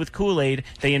Jones did with Kool-Aid,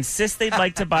 they insist they'd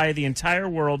like to buy the entire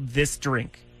world this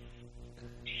drink.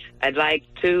 I'd like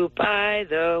to buy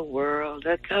the world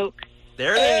a Coke.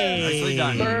 There it is. Nicely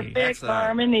done. Perfect Excellent.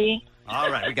 harmony.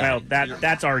 All right, we Well, got it.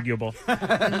 that's arguable.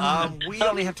 We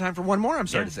only have time for one more, I'm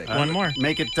sorry to say. One more.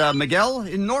 Make it Miguel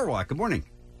in Norwalk. Good morning.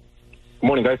 Good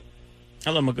morning, guys.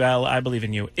 Hello, Miguel. I believe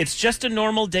in you. It's just a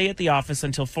normal day at the office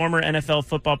until former NFL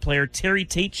football player Terry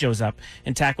Tate shows up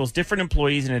and tackles different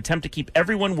employees in an attempt to keep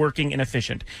everyone working and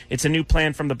efficient. It's a new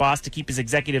plan from the boss to keep his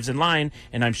executives in line,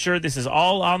 and I'm sure this is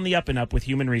all on the up and up with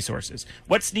human resources.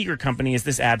 What sneaker company is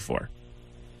this ad for?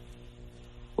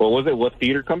 What was it? What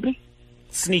theater company?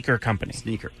 Sneaker company.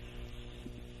 Sneaker.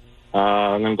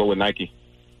 I'm going to go with Nike.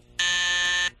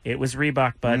 It was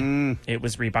Reebok, bud. It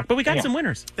was Reebok. But we got some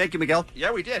winners. Thank you, Miguel.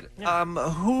 Yeah, we did.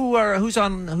 Who's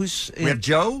in? We have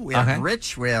Joe, we have Okay.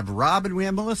 Rich, we have Rob, and we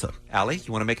have Melissa. Allie,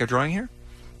 you want to make a drawing here?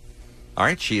 All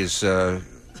right, she is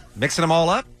mixing them all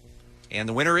up. And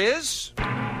the winner is...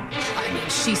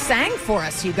 She sang for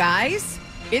us, you guys.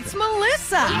 It's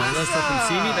Melissa. Melissa from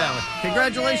Simi Valley.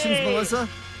 Congratulations, Melissa.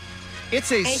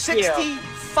 It's a Thank you.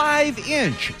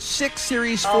 65-inch 6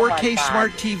 Series Oh, my 4K God.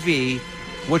 smart TV,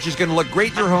 which is going to look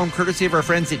great in your home, courtesy of our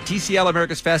friends at TCL,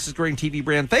 America's fastest growing TV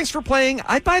brand. Thanks for playing.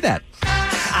 I'd buy that.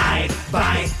 I'd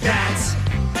buy that.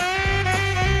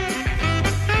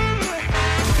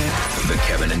 The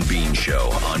Kevin and Bean Show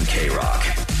on K-Rock.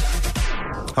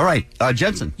 All right,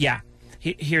 Jensen. Yeah.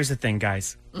 Here's the thing,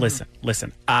 guys.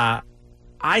 Listen.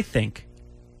 I think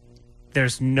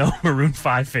there's no Maroon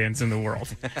 5 fans in the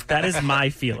world. That is my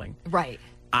feeling. Right.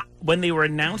 When they were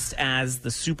announced as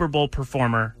the Super Bowl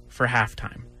performer for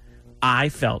halftime, I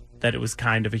felt that it was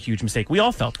kind of a huge mistake. We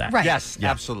all felt that. Right. Yes,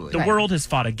 absolutely. The world has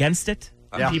fought against it.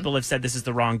 Yeah. People have said this is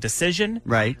the wrong decision.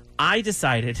 Right. I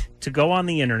decided to go on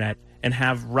the internet and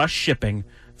have rush shipping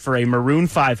for a Maroon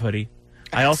 5 hoodie.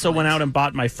 I also went out and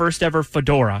bought my first ever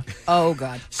fedora. Oh,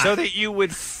 God. So that you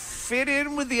would fit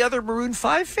in with the other Maroon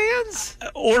 5 fans?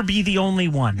 Or be the only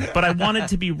one. But I wanted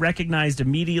to be recognized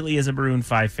immediately as a Maroon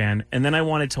 5 fan. And then I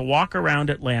wanted to walk around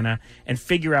Atlanta and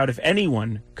figure out if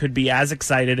anyone could be as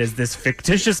excited as this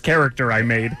fictitious character I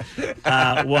made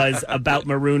was about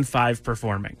Maroon 5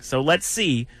 performing. So let's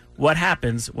see what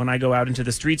happens when I go out into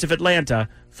the streets of Atlanta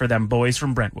for them boys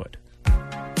from Brentwood.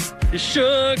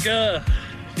 Sugar,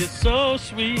 you're so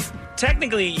sweet.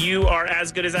 Technically, you are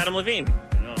as good as Adam Levine.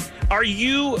 Are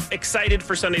you excited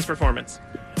for Sunday's performance?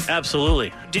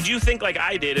 Absolutely. Did you think like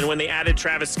I did, and when they added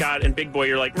Travis Scott and Big Boy,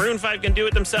 you're like, Maroon 5 can do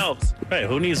it themselves? Right,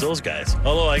 who needs those guys?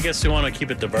 Although I guess we want to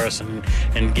keep it diverse and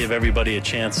give everybody a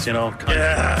chance,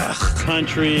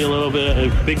 country a little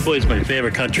bit. Big Boy's my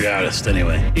favorite country artist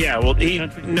anyway. Yeah, well, he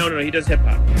does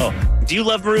hip-hop. Oh. Do you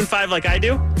love Maroon 5 like I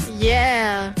do?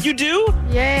 Yeah. You do?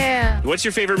 Yeah. What's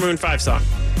your favorite Maroon 5 song?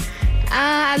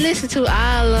 I listen to all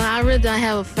of them. I really don't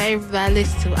have a favorite, but I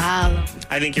listen to all of them.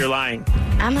 I think you're lying.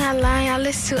 I'm not lying. I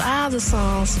listen to all the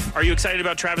songs. Are you excited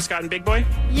about Travis Scott and Big Boy?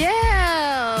 Yeah.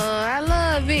 I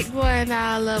love Big Boy and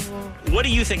all of them. What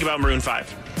do you think about Maroon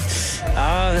 5?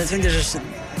 I think they're just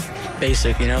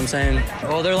basic, you know what I'm saying?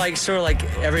 Well, they're like sort of like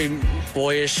every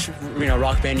boyish,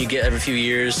 rock band you get every few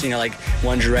years, like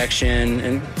One Direction.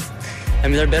 And I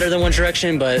mean, they're better than One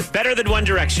Direction, but... Better than One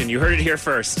Direction. You heard it here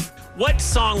first. What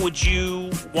song would you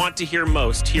want to hear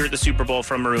most here at the Super Bowl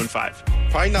from Maroon 5?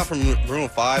 Probably not from Maroon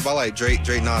 5. I like Drake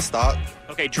nonstop.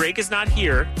 Okay, Drake is not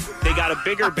here. They got a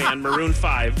bigger band, Maroon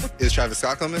 5. Is Travis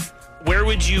Scott coming? Where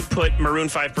would you put Maroon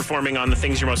 5 performing on the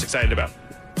things you're most excited about?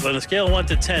 Well, on a scale of 1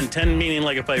 to 10, 10 meaning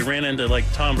like if I ran into like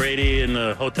Tom Brady in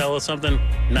a hotel or something,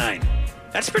 9.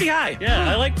 That's pretty high. Yeah,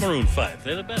 I like Maroon 5.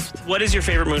 They're the best. What is your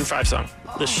favorite Maroon 5 song?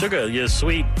 The Sugar, You're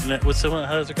Sweet. How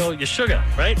does it go? Your Sugar,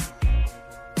 right?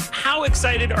 How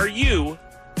excited are you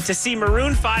to see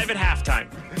Maroon 5 at halftime?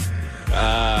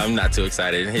 I'm not too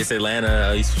excited. It's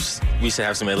Atlanta. We should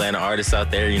have some Atlanta artists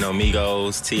out there,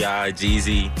 Migos, T.I.,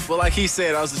 Jeezy. Well, like he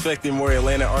said, I was expecting more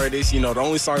Atlanta artists. The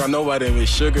only song I know about them is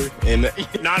Sugar. And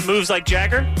Not Moves Like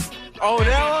Jagger? Oh,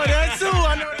 that too.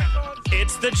 I know that song.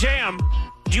 It's the jam.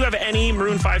 Do you have any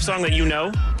Maroon 5 song that you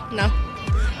know? No.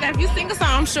 Now, if you sing a song,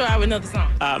 I'm sure I would know the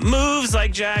song. Moves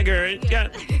Like Jagger. Yeah.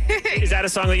 Is that a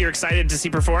song that you're excited to see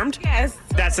performed? Yes.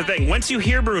 That's the thing. Once you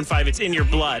hear Maroon 5, it's in your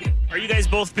blood. Are you guys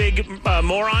both big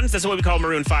morons? That's what we call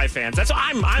Maroon 5 fans.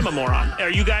 I'm a moron. Are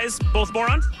you guys both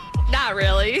morons? Not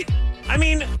really. I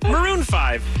mean, Maroon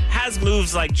 5 has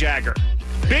moves like Jagger.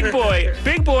 Big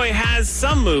Boy has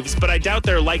some moves, but I doubt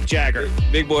they're like Jagger.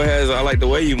 Big Boy has I Like the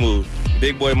Way You Move.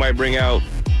 Big Boy might bring out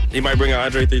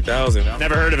Andre 3000.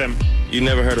 Never heard of him. You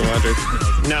never heard of Andre?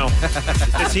 No.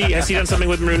 Has he done something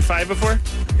with Maroon 5 before?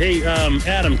 Hey,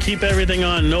 Adam, keep everything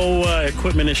on. No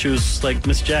equipment issues like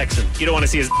Miss Jackson. You don't want to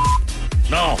see his...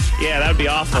 No. Yeah, that would be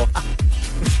awful.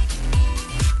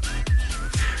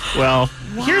 Well,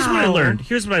 here's what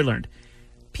I learned.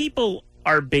 People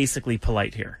are basically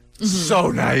polite here. So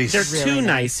nice. They're Really too nice.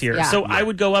 nice here. Yeah. So I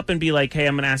would go up and be like, hey,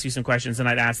 I'm going to ask you some questions, and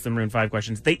I'd ask them Maroon 5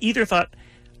 questions. They either thought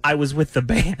I was with the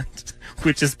band,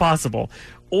 which is possible,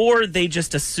 or they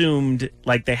just assumed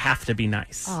like they have to be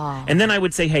nice. Aw. And then I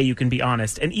would say, hey, you can be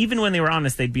honest. And even when they were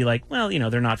honest, they'd be like, well,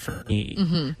 they're not for me.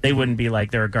 Mhm. They wouldn't be like,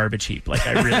 they're a garbage heap. Like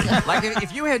I really... Like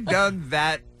if you had done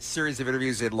that series of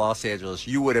interviews in Los Angeles,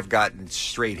 you would have gotten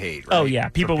straight hate. Right? Oh, yeah.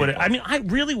 People would. I mean, I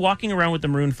really walking around with the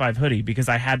Maroon 5 hoodie because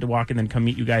I had to walk and then come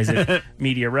meet you guys at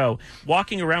Media Row.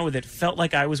 Walking around with it felt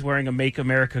like I was wearing a Make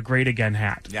America Great Again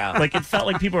hat. Yeah. Like it felt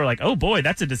like people were like, oh, boy,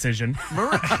 that's a decision.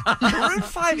 Maroon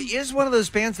 5 is one of those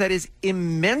bands that is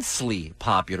immensely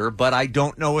popular, but I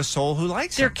don't know a soul who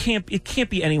likes it. It can't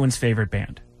be anyone's favorite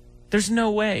band. There's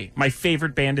no way. My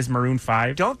favorite band is Maroon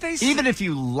 5. Don't they? Even if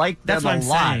you like That's them what a I'm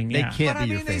lot, saying, they yeah. can't But be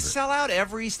your they favorite. sell out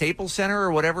every Staples Center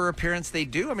or whatever appearance they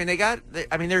do. I mean,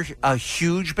 they're a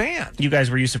huge band. You guys,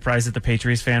 were you surprised that the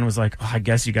Patriots fan was like, oh, I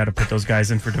guess you got to put those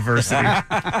guys in for diversity?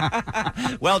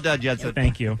 Well done, Jensen.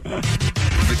 Thank you.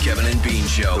 The Kevin and Bean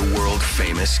Show, the world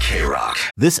famous K-Rock.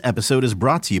 This episode is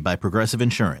brought to you by Progressive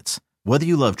Insurance. Whether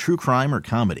you love true crime or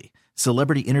comedy,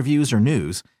 celebrity interviews or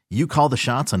news, you call the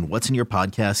shots on what's in your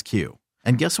podcast queue.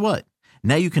 And guess what?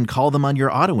 Now you can call them on your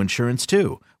auto insurance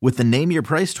too with the Name Your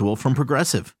Price tool from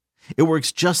Progressive. It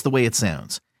works just the way it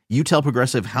sounds. You tell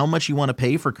Progressive how much you want to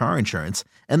pay for car insurance,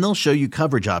 and they'll show you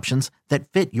coverage options that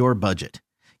fit your budget.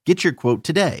 Get your quote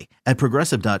today at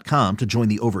Progressive.com to join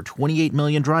the over 28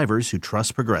 million drivers who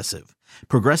trust Progressive.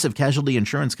 Progressive Casualty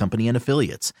Insurance Company and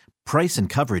Affiliates. Price and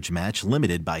coverage match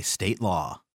limited by state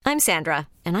law. I'm Sandra,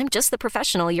 and I'm just the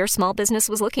professional your small business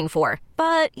was looking for.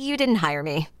 But you didn't hire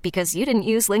me because you didn't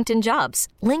use LinkedIn Jobs.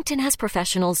 LinkedIn has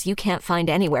professionals you can't find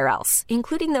anywhere else,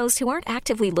 including those who aren't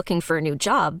actively looking for a new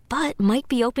job, but might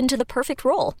be open to the perfect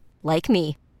role, like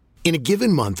me. In a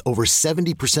given month, over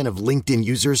 70% of LinkedIn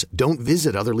users don't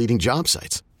visit other leading job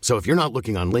sites. So if you're not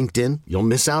looking on LinkedIn, you'll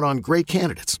miss out on great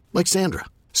candidates like Sandra.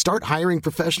 Start hiring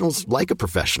professionals like a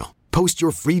professional. Post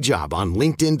your free job on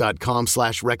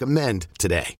linkedin.com/recommend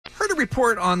today. Heard a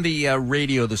report on the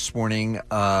radio this morning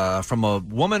from a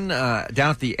woman down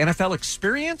at the NFL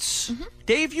Experience.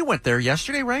 Dave, you went there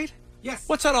yesterday, right? Yes.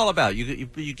 What's that all about? You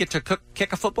get to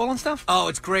kick a football and stuff? Oh,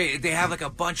 it's great. They have like a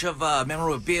bunch of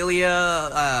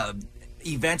memorabilia,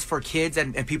 events for kids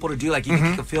and people to do. Like you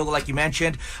can kick a field goal, like you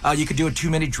mentioned. You could do a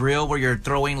 2-minute drill where you're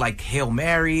throwing like Hail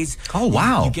Marys. Oh,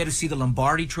 wow. You get to see the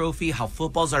Lombardi Trophy, how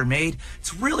footballs are made.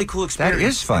 It's a really cool experience. That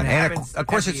is fun. And And of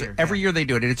course, every year they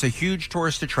do it, and it's a huge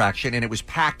tourist attraction, and it was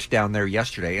packed down there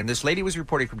yesterday. And this lady was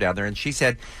reporting from down there, and she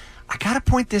said, I got to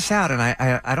point this out, and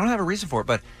I don't have a reason for it,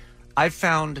 but I've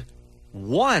found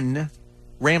one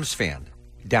Rams fan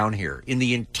down here in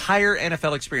the entire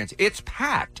NFL Experience. It's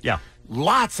packed. Yeah.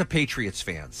 Lots of Patriots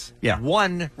fans. Yeah.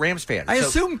 One Rams fan. I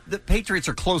assume the Patriots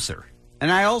are closer.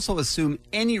 And I also assume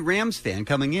any Rams fan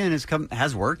coming in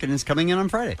has work and is coming in on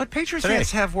Friday. But Patriots Today.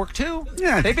 fans have work too.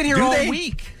 Yeah. They've been here Do all they?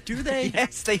 week. Do they?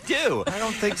 Yes, they do. I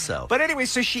don't think so. But anyway,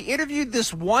 so she interviewed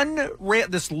this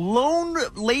this lone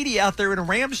lady out there in a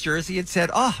Rams jersey and said,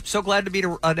 "Oh, I'm so glad to meet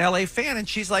an LA fan." And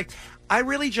she's like, I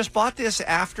really just bought this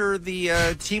after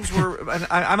the teams were.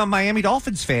 I'm a Miami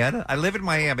Dolphins fan. I live in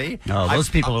Miami. No, those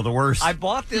people are the worst. I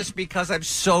bought this because I'm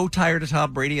so tired of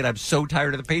Tom Brady and I'm so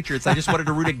tired of the Patriots. I just wanted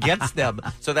to root against them.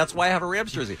 So that's why I have a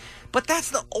Rams jersey. But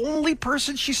that's the only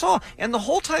person she saw. And the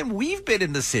whole time we've been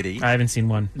in the city, I haven't seen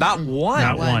one. Not one.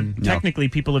 Not one. No. Technically,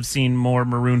 people have seen more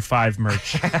Maroon 5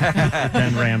 merch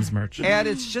than Rams merch. And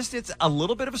it's a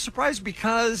little bit of a surprise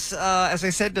because, as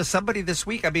I said to somebody this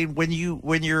week, I mean, when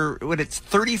it's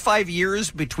 35 years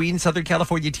between Southern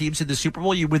California teams in the Super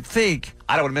Bowl, you would think,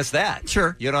 I don't want to miss that.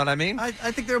 Sure. You know what I mean? I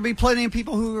think there will be plenty of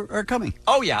people who are coming.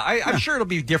 Oh, yeah. I'm sure it'll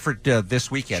be different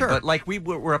this weekend. Sure. But like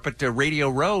we're up at Radio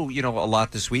Row, a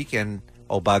lot this week. And,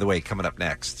 oh, by the way, coming up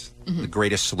next, the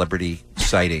greatest celebrity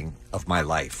sighting of my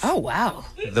life. Oh, wow.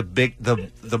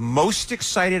 The most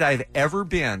excited I've ever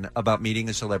been about meeting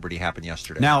a celebrity happened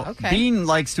yesterday. Now, Bean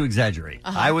likes to exaggerate.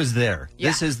 I was there. Yeah.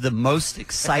 This is the most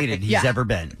excited he's Yeah. ever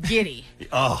been. Giddy.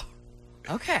 Oh.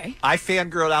 Okay. I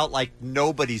fangirled out like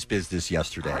nobody's business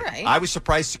yesterday. All right. I was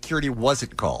surprised security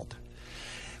wasn't called.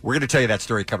 We're going to tell you that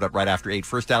story coming up right after 8.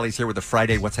 First, Allie's here with the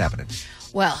Friday What's Happening.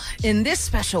 Well, in this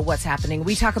special What's Happening,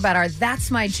 we talk about our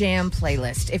That's My Jam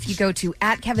playlist. If you go to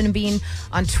 @KevinandBean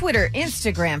on Twitter,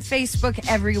 Instagram, Facebook,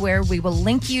 everywhere, we will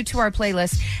link you to our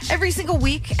playlist. Every single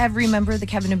week, every member of the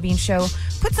Kevin and Bean Show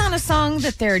puts on a song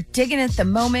that they're digging at the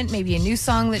moment, maybe a new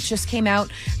song that just came out,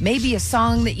 maybe a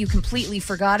song that you completely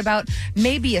forgot about,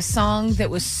 maybe a song that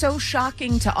was so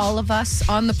shocking to all of us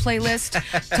on the playlist,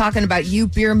 talking about you,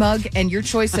 Beer Mug, and your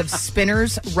choice of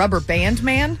Spinner's Rubber Band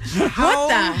Man. What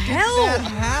the hell?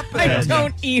 I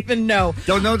don't even know.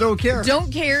 Don't know, don't care.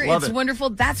 Don't care. Love It's it. wonderful.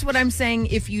 That's what I'm saying.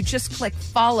 If you just click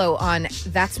follow on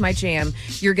That's My Jam,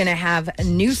 you're going to have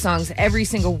new songs every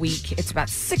single week. It's about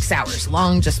 6 hours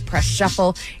long. Just press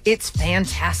shuffle. It's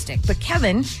fantastic. But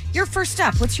Kevin, you're first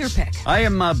up. What's your pick? I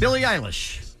am Billie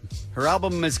Eilish. Her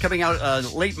album is coming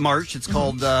out late March. It's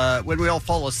called When We All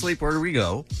Fall Asleep, Where Do We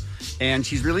Go? And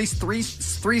she's released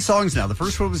three songs now. The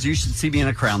first one was You Should See Me in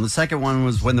a Crown. The second one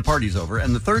was When the Party's Over.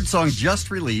 And the third song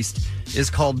just released is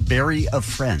called Bury a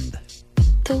Friend.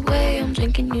 The way I'm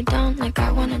drinking you down, like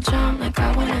I wanna drown, like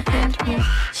I wanna end me.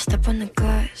 Step on the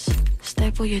glass,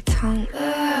 staple your tongue.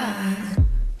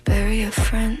 Bury a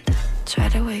friend, try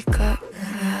to wake up.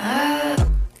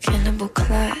 Cannibal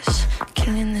class,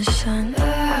 killing the sun.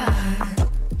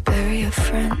 Bury a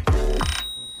friend,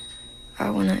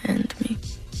 I wanna end me.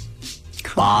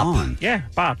 Bob. Yeah,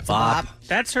 Bob. Bob.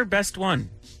 That's her best one.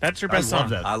 That's her best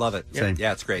song. I love it. Yeah.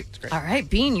 Yeah, it's great. It's great. All right,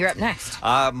 Bean, you're up next.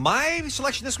 My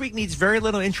selection this week needs very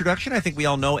little introduction. I think we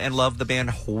all know and love the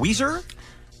band Weezer.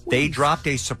 They dropped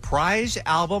a surprise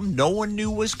album no one knew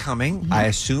was coming, I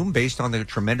assume, based on the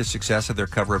tremendous success of their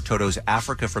cover of Toto's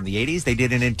Africa from the 80s. They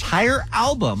did an entire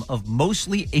album of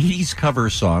mostly 80s cover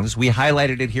songs. We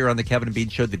highlighted it here on the Kevin and Bean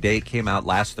Show the day it came out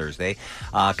last Thursday.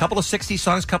 A couple of 60s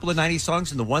songs, a couple of 90s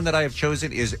songs, and the one that I have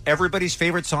chosen is everybody's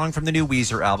favorite song from the new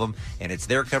Weezer album, and it's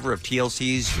their cover of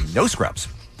TLC's No Scrubs.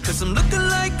 Cause I'm looking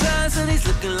like glass and he's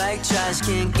looking like trash.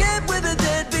 Can't get with a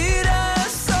deadbeat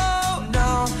ass. So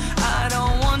no, I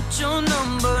don't want your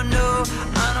number. No,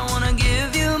 I don't wanna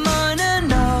give you mine. And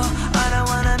no, I don't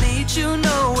wanna meet you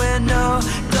nowhere. No,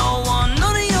 don't want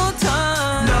none of your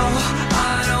time. No,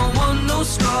 I don't want no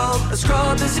scrub. A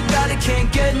scrub is a guy that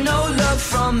can't get no love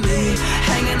from me.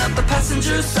 Hanging up the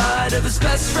passenger side of his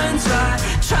best friend's ride,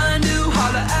 trying to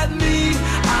holler at me.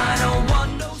 I don't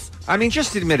want no. I mean,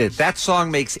 just admit it. That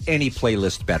song makes any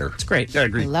playlist better. It's great. I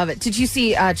agree. I love it. Did you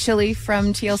see Chili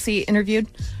from TLC interviewed?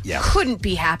 Yeah. Couldn't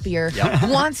be happier. Yeah.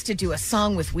 Wants to do a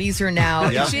song with Weezer now.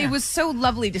 Yeah. It was so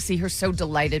lovely to see her so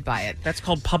delighted by it. That's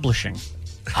called publishing.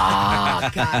 Ah,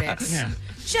 got it. Yeah.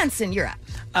 Jensen, you're up.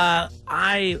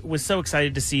 I was so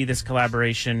excited to see this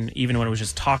collaboration, even when it was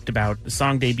just talked about. The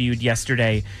song debuted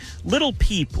yesterday. Little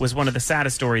Peep was one of the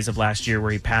saddest stories of last year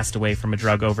where he passed away from a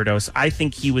drug overdose. I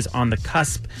think he was on the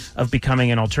cusp of becoming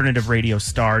an alternative radio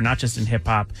star, not just in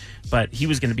hip-hop, but he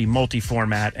was going to be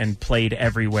multi-format and played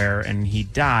everywhere, and he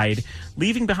died,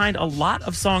 leaving behind a lot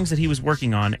of songs that he was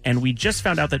working on. And we just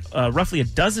found out that roughly a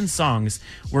dozen songs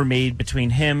were made between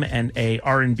him and a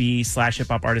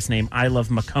R&B/hip-hop artist named I Love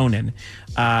McConan.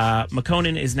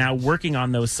 McConan is now working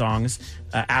on those songs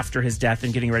after his death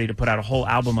and getting ready to put out a whole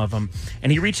album of them.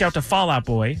 And he reached out to Fall Out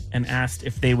Boy and asked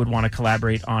if they would want to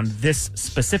collaborate on this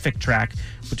specific track,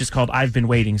 which is called I've Been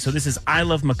Waiting. So this is I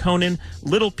Love McConan,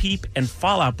 Little Peep, and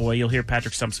Fall Out Boy. You'll hear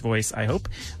Patrick Stump's voice, I hope.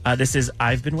 This is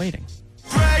I've Been Waiting.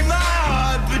 Break my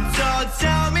heart, but don't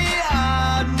tell me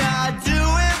I'm not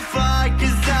doing fine,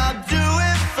 'cause I'm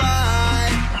doing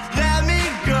fine. Let me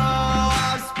go,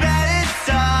 I'm spending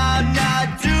time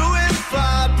not doing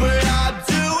fine, but I'm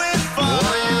doing fine.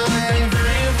 Why you looking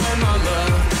praying for my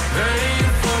love, praying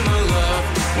for my love,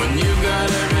 when you got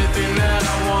everything that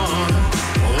I want?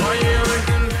 Why you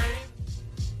looking?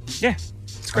 Yeah,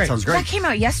 it's great. sounds That came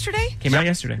out yesterday? Came out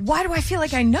yesterday. Why do I feel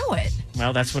like I know it?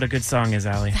 Well, that's what a good song is,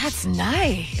 Allie. That's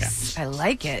nice. I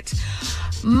like it.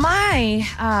 My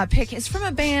pick is from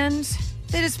a band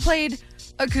that has played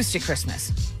Acoustic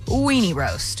Christmas, Weenie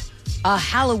Roast, a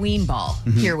Halloween Ball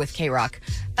here with K-Rock.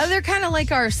 They're kind of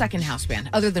like our second house band,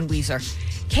 other than Weezer.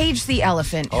 Cage the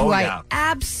Elephant, who I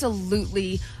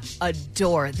absolutely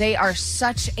adore. They are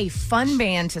such a fun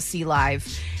band to see live.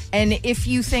 And if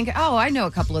you think, oh, I know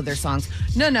a couple of their songs.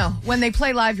 No. When they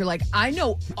play live, you're like, I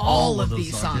know all of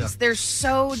these songs. yeah. They're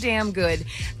so damn good.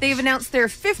 They've announced their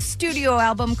 5th studio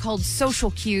album called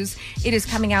Social Cues. It is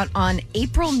coming out on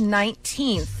April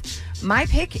 19th. My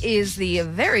pick is the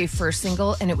very first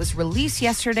single, and it was released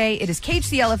yesterday. It is Cage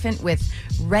the Elephant with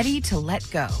Ready to Let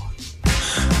Go.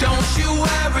 Don't you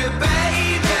worry,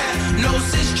 baby. No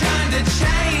sense trying to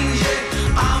change it.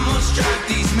 I'ma strike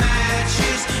these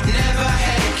matches. Never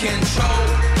had control.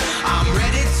 I'm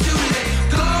ready to let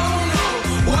go. No,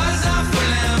 was I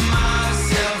fooling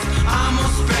myself? I'ma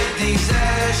spread these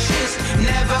ashes.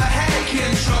 Never had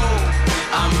control.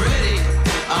 I'm ready.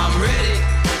 I'm ready.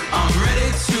 I'm ready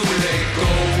to let go.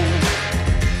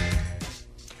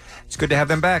 It's good to have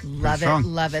them back. Love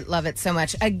it so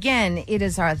much. Again, it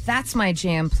is our That's My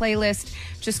Jam playlist.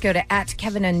 Just go to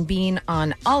 @KevinandBean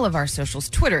on all of our socials,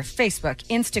 Twitter, Facebook,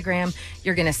 Instagram.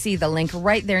 You're going to see the link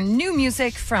right there. New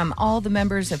music from all the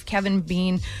members of Kevin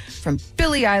Bean, from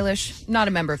Billie Eilish, not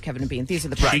a member of Kevin and Bean. These are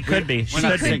the She could be. She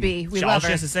could be. We all love she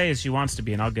her. has to say is she wants to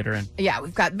be, and I'll get her in. Yeah,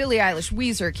 we've got Billie Eilish,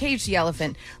 Weezer, Cage the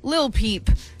Elephant, Lil Peep,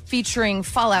 featuring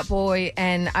Fall Out Boy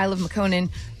and I Love McConan,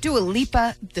 Dua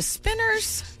Lipa, The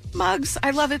Spinners, Mugs,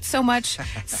 I love it so much.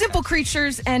 Simple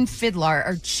Creatures and Fiddler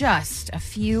are just a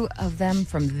few of them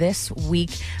from this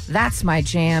week. That's my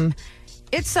jam.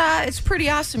 It's pretty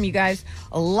awesome, you guys.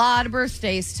 A lot of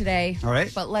birthdays today. All right.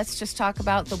 But let's just talk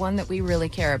about the one that we really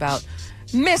care about.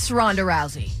 Miss Ronda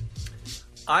Rousey.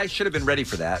 I should have been ready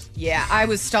for that. Yeah, I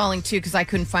was stalling too because I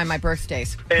couldn't find my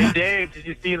birthdays. Hey, Dave, did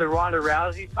you see the Ronda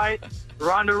Rousey fight?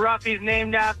 Ronda Rousey's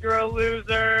named after a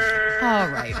loser. All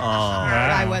right. Oh,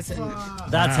 I wasn't.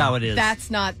 That's how it is. That's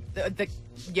not the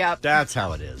yep. That's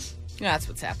how it is. That's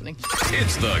what's happening.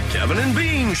 It's the Kevin and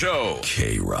Bean Show.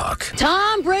 K-Rock.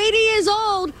 Tom Brady is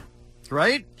old.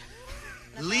 Right?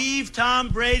 Leave Tom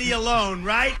Brady alone,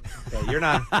 right?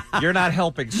 Yeah, you're not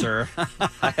helping, sir.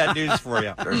 I had news for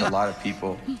you. There's a lot of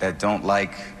people that don't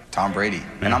like Tom Brady,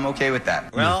 and I'm okay with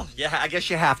that. Well, yeah, I guess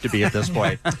you have to be at this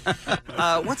point.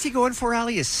 What's he going for,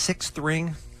 Allie? His 6th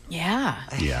ring? Yeah.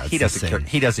 Yeah, He doesn't care.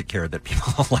 He doesn't care that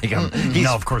people don't like him.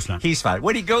 No, of course not. He's fine.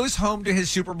 When he goes home to his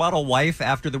supermodel wife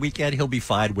after the weekend, he'll be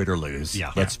fine, win or lose.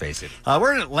 Yeah. Let's face it.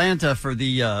 We're in Atlanta for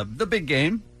the big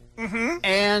game,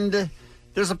 and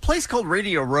there's a place called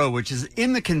Radio Row, which is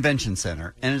in the convention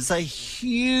center, and it's a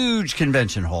huge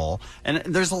convention hall. And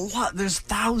there's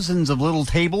thousands of little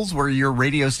tables where your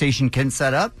radio station can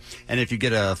set up. And if you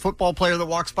get a football player that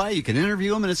walks by, you can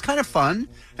interview them, and it's kind of fun.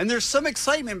 And there's some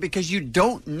excitement because you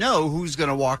don't know who's going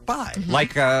to walk by.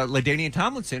 Like LaDainian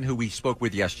Tomlinson, who we spoke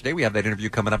with yesterday. We have that interview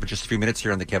coming up in just a few minutes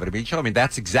here on the Kevin and Bean Show. I mean,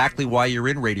 that's exactly why you're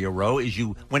in Radio Row.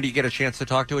 When do you get a chance to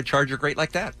talk to a Charger great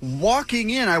like that? Walking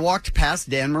in, I walked past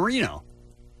Dan Marino.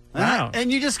 Wow.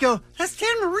 And you just go, that's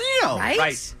Dan Marino.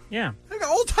 Right? Yeah. Like,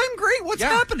 all-time great. What's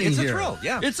happening it's here? a thrill.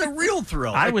 Yeah. It's a real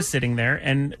thrill. I was sitting there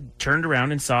and turned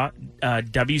around and saw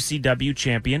WCW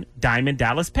champion Diamond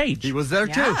Dallas Page. He was there,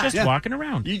 too. Just walking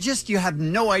around. You have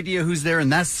no idea who's there,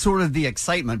 and that's sort of the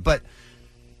excitement. But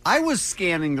I was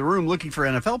scanning the room looking for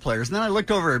NFL players, and then I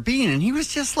looked over at Bean, and he was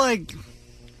just like,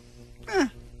 I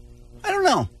don't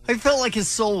know. I felt like his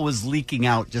soul was leaking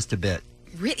out just a bit.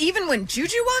 Even when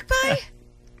Juju walked by?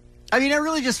 I mean, I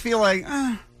really just feel like,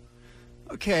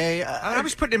 okay. I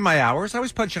was putting in my hours. I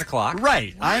was punching a clock.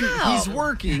 Right. Wow. He's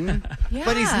working,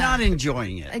 but he's not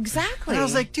enjoying it. Exactly. And I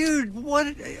was like, dude, what?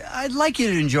 I'd like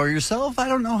you to enjoy yourself. I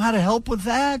don't know how to help with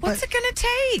that. What's it going to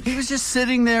take? He was just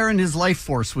sitting there, and his life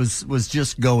force was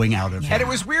just going out of him. And it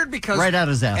was weird because... Right out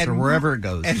his ass, or wherever it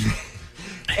goes.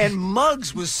 And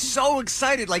Muggs was so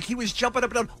excited. Like, he was jumping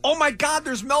up and down. Oh, my God,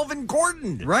 there's Melvin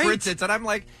Gordon. Right. For instance. And I'm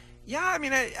like... Yeah, I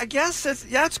mean, I guess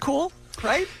it's cool,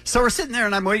 right? So we're sitting there,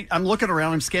 and I'm looking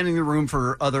around. I'm scanning the room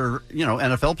for other,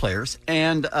 NFL players,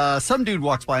 and some dude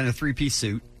walks by in a 3-piece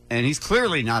suit, and he's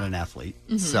clearly not an athlete.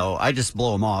 So I just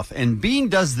blow him off. And Bean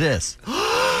does this.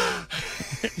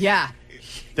 Yeah.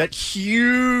 That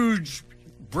huge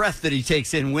breath that he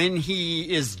takes in when he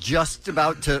is just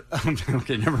about to.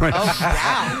 Okay, never mind. Oh,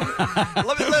 wow.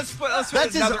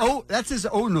 That's his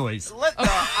O noise.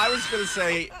 I was going to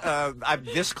say I'm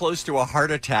this close to a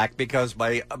heart attack because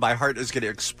my heart is going to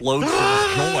explode from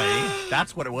joy.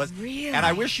 That's what it was. Really? And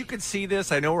I wish you could see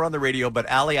this. I know we're on the radio, but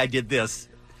Allie, I did this.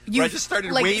 You I just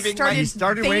started like waving.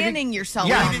 started fanning yourself.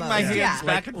 Waving almost. my hands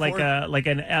back and like forth. like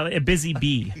a busy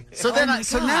bee. So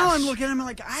now I'm looking at him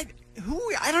like I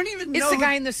don't even know. It's the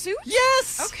guy in the suit?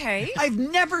 Yes. Okay. I've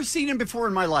never seen him before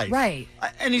in my life. Right.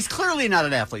 And he's clearly not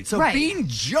an athlete. So Right. Bean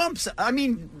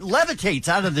levitates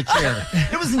out of the chair.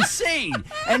 It was insane.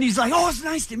 And he's like, oh, it's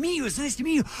nice to meet you. It's nice to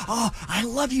meet you. Oh, I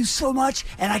love you so much.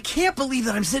 And I can't believe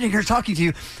that I'm sitting here talking to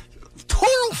you.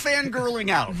 Total fangirling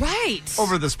out. Right.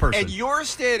 Over this person. And you're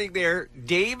standing there.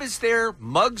 Dave is there.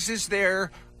 Muggs is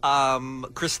there.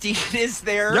 Christine is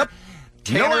there. Yep.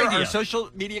 Taylor, idea. our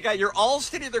social media guy, you're all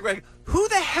sitting there going, who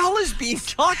the hell is Bean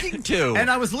talking to?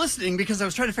 And I was listening because I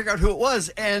was trying to figure out who it was,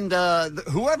 and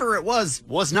whoever it was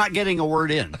not getting a word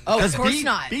in. Oh, of course Bean,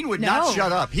 not. Bean would No. not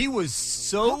shut up. He was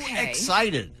so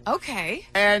excited. Okay.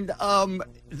 And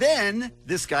then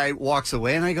this guy walks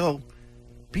away, and I go,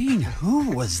 Bean, who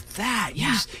was that?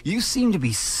 Yeah. You seem to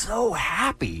be so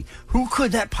happy. Who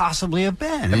could that possibly have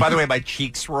been? And by the way, my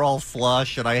cheeks were all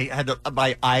flush, and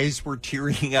my eyes were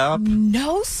tearing up.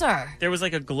 No, sir. There was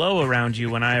like a glow around you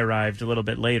when I arrived a little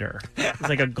bit later. It was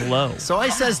like a glow. So I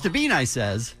says to Bean,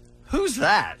 who's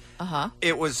that? Uh-huh.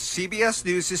 It was CBS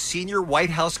News' senior White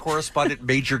House correspondent,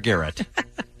 Major Garrett.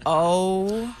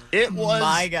 Oh, It was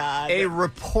my God. a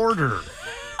reporter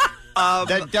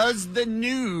that does the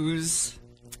news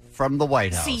from the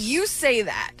White House. See, you say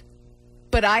that,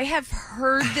 but I have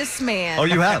heard this man Oh,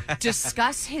 you have?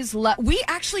 discuss his we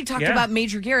actually talked Yeah. about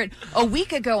Major Garrett a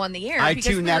week ago on the air. I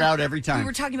because tune that out every time. We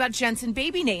were talking about Jensen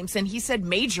baby names, and he said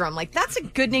Major. I'm like, that's a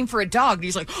good name for a dog. And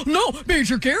he's like, no,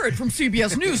 Major Garrett from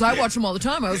CBS News. I watch him all the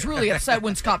time. I was really upset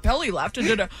when Scott Pelley left and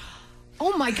did a...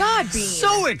 Oh, my God, Bean.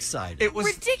 So excited. It was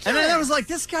ridiculous. And then I was like,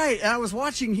 this guy, and I was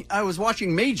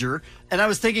watching Major, and I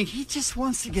was thinking, he just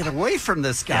wants to get away from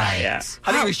this guy. I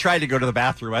think he was trying to go to the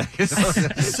bathroom,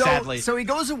 sadly. So he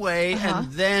goes away,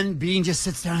 and then Bean just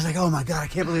sits down. He's like, oh, my God, I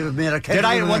can't believe it, man. Did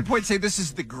I at one point say this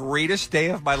is the greatest day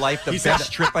of my life, the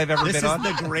best trip I've ever been on?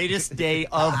 This is the greatest day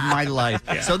of my life.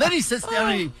 Yeah. So then he sits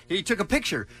down and he took a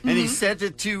picture, and he sent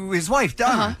it to his wife,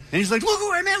 Donna. And he's like, look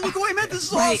who I met, this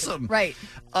is awesome. Right.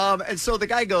 And so the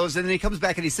guy goes, and then he comes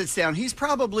back and he sits down. He's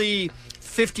probably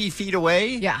 50 feet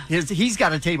away. Yeah. He's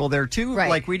got a table there, too, Right.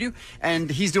 like we do. And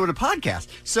he's doing a podcast.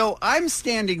 So I'm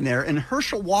standing there, and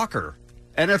Herschel Walker,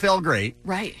 NFL great,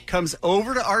 Right. comes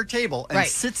over to our table and Right.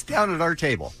 sits down at our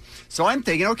table. So I'm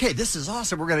thinking, okay, this is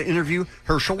awesome. We're going to interview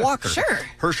Herschel Walker. Sure.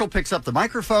 Herschel picks up the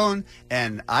microphone,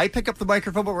 and I pick up the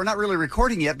microphone, but we're not really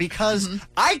recording yet because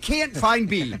I can't find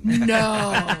Bean.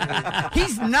 No.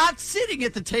 He's not sitting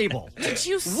at the table. Did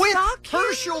you with stalk him?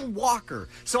 Herschel Walker.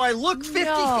 So I look 50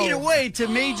 No. feet away to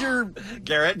Major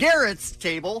Garrett's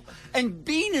table, and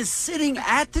Bean is sitting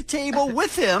at the table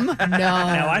with him. No.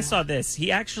 Now I saw this.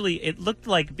 He actually, it looked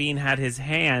like Bean had his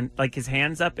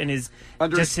hands up and his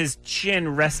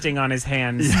chin resting on his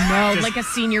hands. No, Just- like a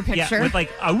senior picture. Yeah, with like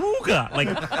awooga,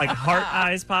 like heart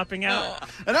eyes popping out.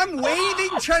 And I'm waiting,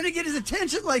 trying to get his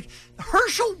attention. Like,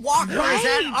 Herschel Walker is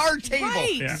at our table,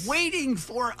 right. waiting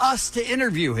for us to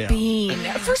interview him. Bean.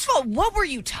 First of all, what were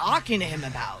you talking to him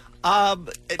about?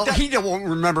 He won't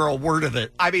remember a word of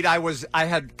it. I mean, I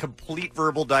had complete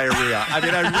verbal diarrhea. I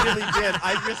mean, I really did.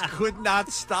 I just could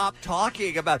not stop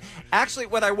talking about. Actually,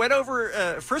 when I went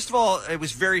over, first of all, it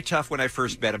was very tough when I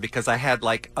first met him because I had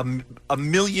like a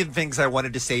million things I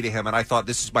wanted to say to him, and I thought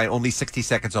this is my only 60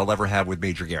 seconds I'll ever have with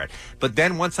Major Garrett. But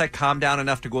then once I calmed down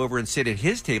enough to go over and sit at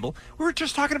his table, we were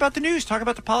just talking about the news, talking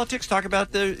about the politics, talking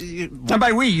about the. And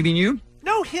by we, you mean you?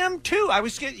 No, him too.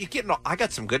 I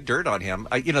got some good dirt on him.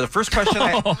 The first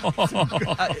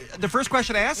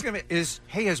question I asked him is,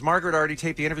 "Hey, has Margaret already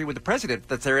taped the interview with the president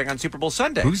that's airing on Super Bowl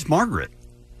Sunday?" Who's Margaret?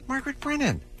 Margaret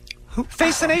Brennan.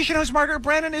 Face the Nation host Margaret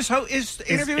Brennan is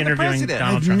interviewing the president.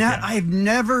 Donald Trump, yeah. I've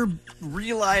never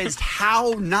realized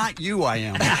how not you I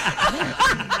am.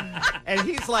 And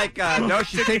he's like, no,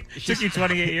 Took you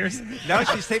 28 years? No,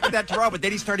 she's taping that tomorrow. But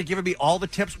then he started giving me all the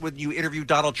tips when you interview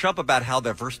Donald Trump about how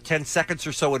the first 10 seconds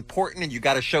are so important and you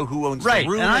got to show who owns Right.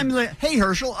 the room. And I'm like, hey,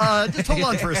 Herschel, just hold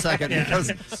on for a second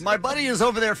because my buddy is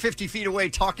over there 50 feet away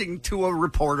talking to a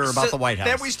reporter about the White House.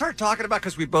 Then we start talking about,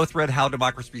 because we both read How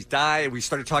Democracies Die, and we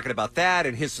started talking about that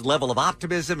and his level of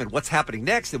optimism and what's happening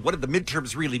next and what do the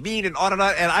midterms really mean and on and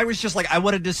on. And I was just like, I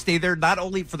wanted to stay there not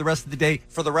only for the rest of the day,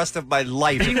 for the rest of my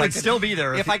life. He would still be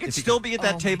there. If I could still be at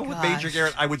that table with Major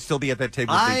Garrett, I would still be at that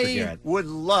table with Major Garrett. I would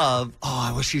love,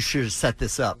 I wish you should have set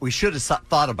this up. We should have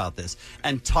thought about this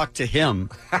and talked to him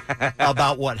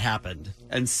about what happened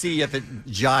and see if it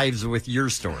jives with your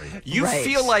story. You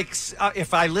feel like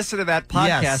if I listen to that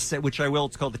podcast, which I will,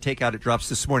 it's called The Takeout, it drops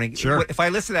this morning. Sure. If I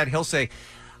listen to that, he'll say,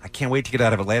 I can't wait to get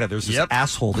out of Atlanta. There's this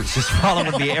asshole that's just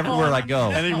following me everywhere I go.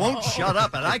 And he won't shut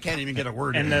up, and I can't even get a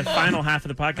word in. And the final half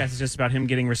of the podcast is just about him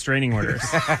getting restraining orders.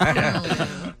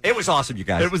 It was awesome, you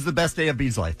guys. It was the best day of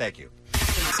Bean's life. Thank you.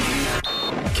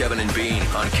 Kevin and Bean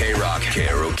on K-Rock,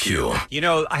 KROQ. You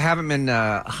know, I haven't been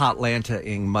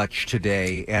Hotlanta-ing much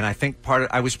today, and I think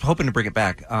I was hoping to bring it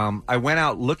back. I went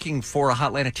out looking for a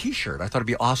Hotlanta T-shirt. I thought it'd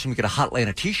be awesome to get a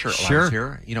Hotlanta T-shirt while I was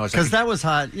here. Because that was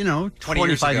hot,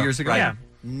 25 years ago. Right. Yeah.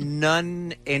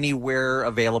 None anywhere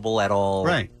available at all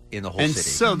in the whole and city.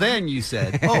 So then you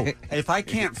said, if I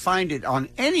can't find it on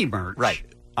any merch,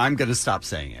 I'm going to stop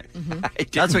saying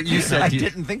it. That's what you said. I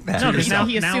didn't think that. No, Now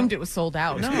he assumed it was sold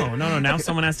out. No. Now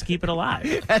someone has to keep it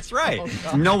alive. That's right.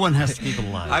 No one has to keep it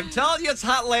alive. I'm telling you, it's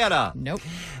Hotlanta. Nope.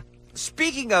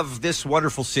 Speaking of this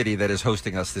wonderful city that is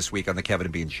hosting us this week on the Kevin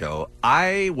and Bean Show,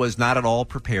 I was not at all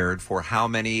prepared for how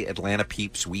many Atlanta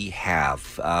peeps we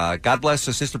have. God bless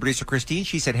assistant producer Christine.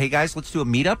 She said, hey, guys, let's do a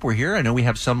meetup. We're here. I know we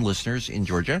have some listeners in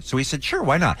Georgia. So we said, sure,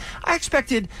 why not? I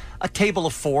expected a table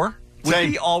of 4 would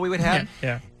be all we would have.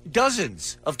 Yeah.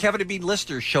 Dozens of Kevin and Bean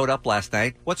listeners showed up last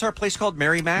night. What's our place called?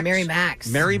 Mary Mac's? Mary Mac's.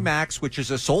 Mary Mac's, which is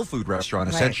a soul food restaurant,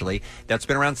 essentially, that's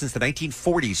been around since the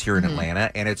 1940s here in Atlanta,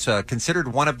 and it's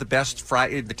considered one of the best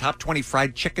the top 20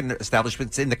 fried chicken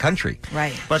establishments in the country.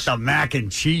 Right. But the mac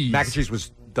and cheese. Mac and cheese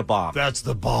was the bomb. That's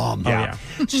the bomb. Yeah.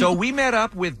 So we met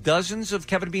up with dozens of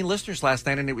Kevin and Bean listeners last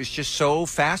night, and it was just so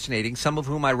fascinating, some of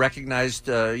whom I recognized,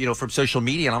 from social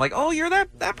media, and I'm like, oh, you're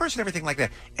that person, everything like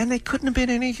that. And they couldn't have been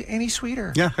any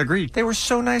sweeter. Yeah, agreed. They were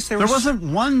so nice. There wasn't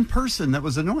one person that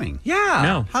was annoying. Yeah.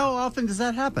 No. How often does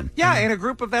that happen? Yeah, in a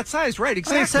group of that size, right,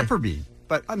 exactly. Except for Bean.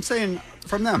 But I'm saying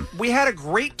from them. We had a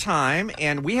great time,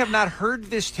 and we have not heard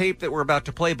this tape that we're about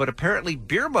to play, but apparently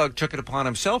Beer Mug took it upon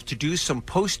himself to do some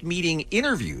post-meeting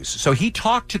interviews. So he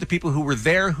talked to the people who were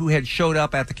there who had showed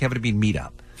up at the Kevin and Bean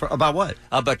meetup. About what?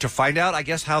 But to find out, I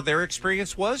guess, how their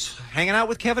experience was hanging out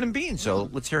with Kevin and Bean. So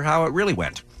let's hear how it really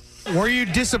went. Were you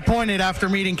disappointed after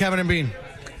meeting Kevin and Bean?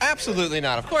 Absolutely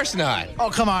not. Of course not. Oh,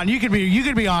 come on. You could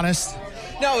be honest.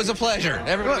 No, it was a pleasure.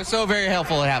 Everyone was so very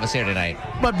helpful to have us here tonight.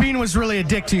 But Bean was really a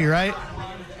dick to you, right?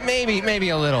 Maybe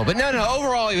a little, but no.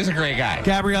 Overall, he was a great guy.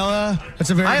 Gabriella, that's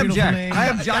a very beautiful name.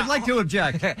 I'd like to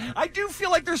object. I do feel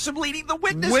like there's some leading the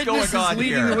witness Witness going on is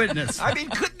leading here. the witness. I mean,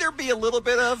 couldn't there be a little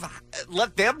bit of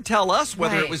let them tell us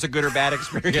whether it was a good or bad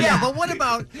experience? Yeah, but what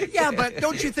about? Yeah, but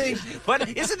don't you think? But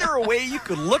isn't there a way you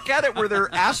could look at it where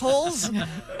they're assholes?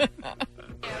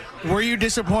 Were you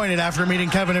disappointed after meeting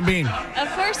Kevin and Bean?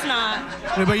 Of course not.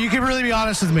 But you can really be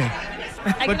honest with me.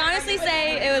 I can honestly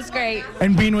say it was great.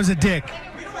 And Bean was a dick.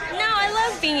 No, I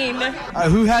love Bean.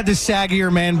 Who had the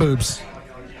saggier man boobs?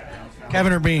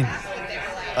 Kevin or Bean?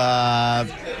 I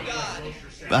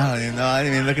don't even know. I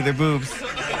didn't even look at their boobs.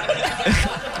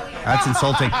 That's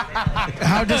insulting.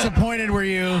 How disappointed were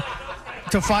you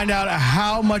to find out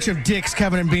how much of dicks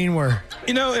Kevin and Bean were?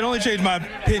 You know, it only changed my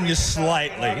opinion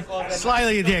slightly.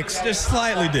 Slightly dicks. Just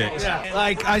slightly dicks. Yeah.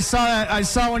 Like, I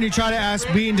saw when you tried to ask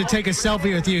Bean to take a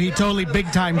selfie with you, he totally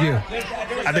big-timed you.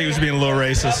 I think he was being a little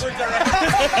racist.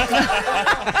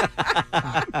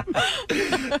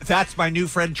 That's my new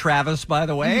friend Travis, by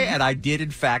the way, and I did in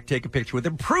fact take a picture with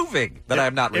him, proving that I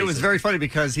am not racist. It was very funny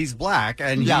because he's black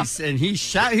and he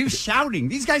was shouting.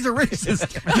 These guys are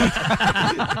racist.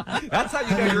 That's how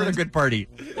you know you're in a good party.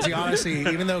 See, honestly,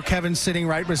 even though Kevin's sitting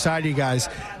right beside you guys,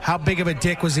 how big of a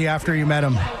dick was he after you met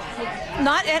him?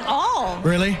 Not at all.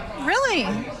 Really? Really?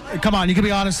 Come on, you can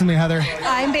be honest with me, Heather.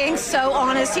 I'm being so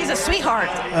honest. He's a sweetheart.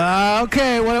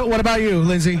 Okay, what about you,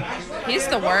 Lindsay? He's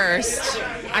the worst.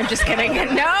 I'm just kidding.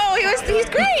 No, he's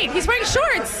great. He's wearing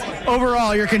shorts.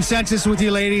 Overall, your consensus with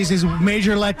you ladies is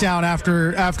major letdown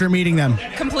after meeting them.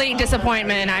 Complete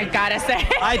disappointment, I gotta say.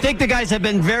 I think the guys have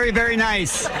been very, very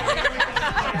nice.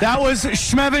 That was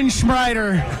Schmevin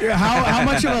Schmreider. How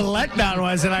much of a letdown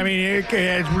was it? I mean,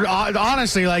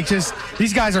 honestly, like, just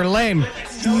these guys are lame.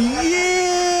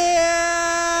 Yeah.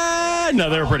 No,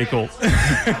 they were pretty cool.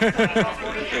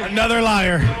 Another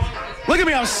liar. Look at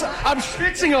me, I'm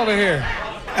schwitzing over here.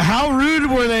 How rude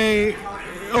were they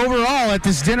overall at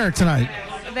this dinner tonight?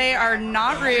 They are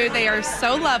not rude. They are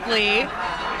so lovely.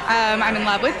 I'm in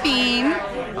love with Bean.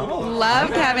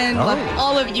 Love Kevin. Love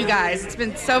all of you guys. It's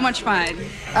been so much fun.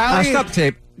 Stop the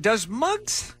tape. Does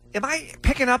Muggs, am I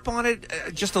picking up on it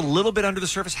just a little bit under the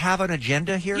surface, have an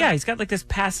agenda here? Yeah, he's got like this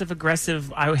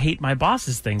passive-aggressive, I hate my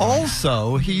bosses thing.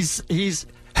 Also, he's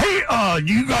hey,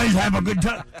 you guys have a good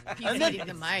time. He's eating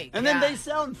the mic. And then they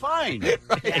sound fine.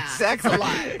 Right, exactly.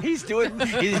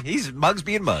 He's Muggs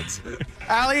being Muggs.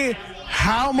 Allie,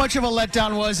 how much of a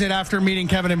letdown was it after meeting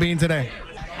Kevin and Bean today?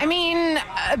 I mean,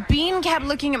 Bean kept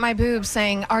looking at my boobs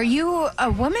saying, "Are you a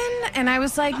woman?" And I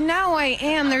was like, "No, I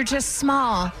am. They're just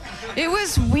small." It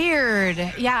was weird.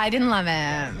 Yeah, I didn't love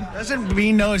it. Doesn't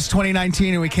Bean know it's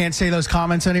 2019 and we can't say those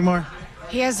comments anymore?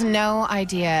 He has no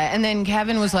idea. And then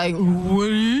Kevin was like, "What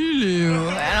do you do?"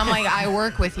 And I'm like, "I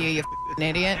work with you, you f***ing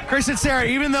idiot." Chris and Sarah,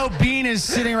 even though Bean is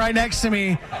sitting right next to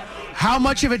me, how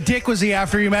much of a dick was he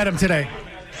after you met him today?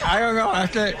 I don't know. I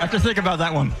have to think about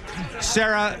that one.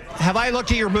 Sarah, have I looked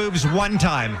at your boobs one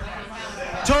time?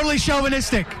 Totally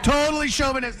chauvinistic. Totally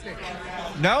chauvinistic.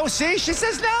 No? See? She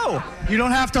says no. You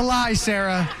don't have to lie,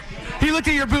 Sarah. He looked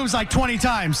at your boobs like 20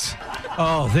 times.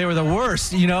 Oh, they were the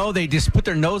worst. You know, they just put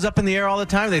their nose up in the air all the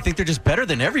time. They think they're just better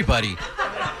than everybody.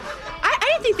 I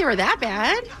didn't think they were that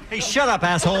bad. Hey, shut up,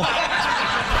 asshole.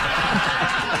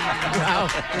 Wow.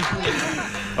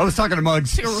 I was talking to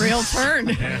Muggs. Took a real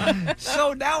turn.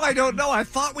 So now I don't know. I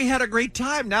thought we had a great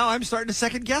time. Now I'm starting to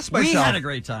second guess myself. We had a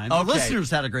great time. Okay. The listeners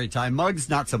had a great time. Muggs,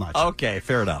 not so much. Okay,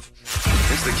 fair enough.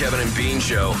 It's the Kevin and Bean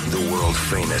Show, the world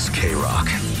famous K-Rock.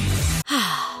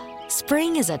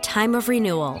 Spring is a time of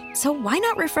renewal, so why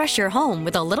not refresh your home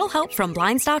with a little help from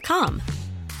Blinds.com?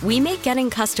 We make getting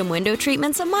custom window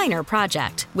treatments a minor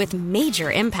project with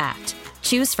major impact.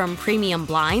 Choose from premium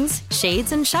blinds,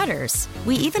 shades, and shutters.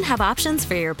 We even have options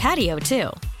for your patio,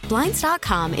 too.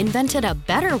 Blinds.com invented a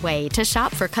better way to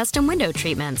shop for custom window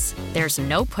treatments. There's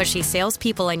no pushy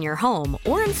salespeople in your home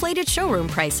or inflated showroom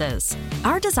prices.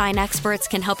 Our design experts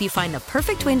can help you find the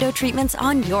perfect window treatments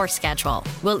on your schedule.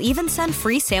 We'll even send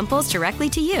free samples directly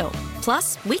to you.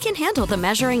 Plus, we can handle the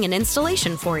measuring and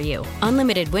installation for you.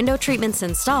 Unlimited window treatments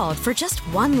installed for just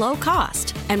one low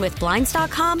cost. And with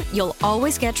Blinds.com, you'll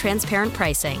always get transparent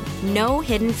pricing. No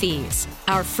hidden fees.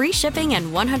 Our free shipping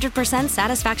and 100%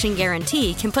 satisfaction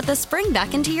guarantee can put the spring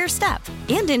back into your step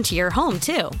and into your home,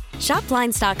 too. Shop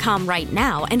Blinds.com right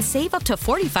now and save up to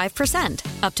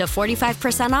 45%. Up to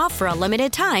 45% off for a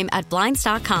limited time at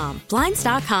Blinds.com.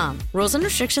 Blinds.com. Rules and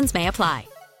restrictions may apply.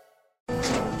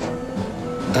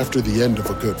 After the end of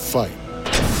a good fight,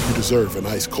 you deserve an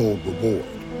ice-cold reward.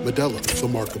 Modelo is the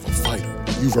mark of a fighter.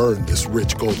 You've earned this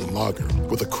rich golden lager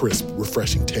with a crisp,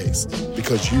 refreshing taste.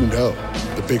 Because you know,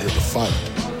 the bigger the fight,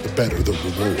 better the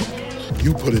reward.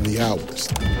 You put in the hours,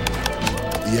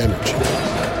 the energy,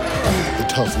 the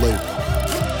tough labor.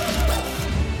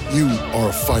 You are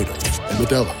a fighter, and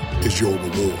Modelo is your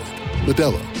reward.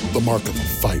 Modelo, the mark of a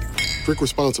fighter. Drink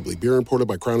responsibly. Beer imported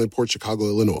by Crown Imports, Chicago,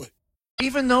 Illinois.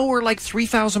 Even though we're like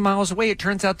 3,000 miles away, it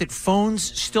turns out that phones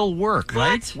still work,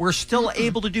 right? We're still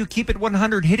able to do Keep It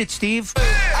 100. Hit it, Steve.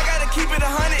 I gotta keep it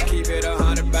 100. Keep it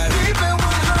 100, baby. Keep it 100.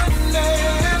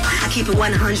 I keep it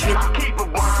 100. I keep it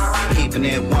 100. Keeping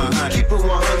it 100. Keep it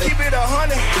 100. Keep it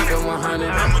 100. Keep it 100.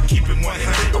 I'ma keep it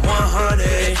 100.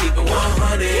 100. Keep it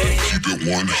 100. Keep it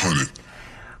 100.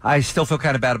 I still feel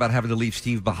kind of bad about having to leave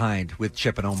Steve behind with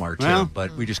Chip and Omar, too, Well.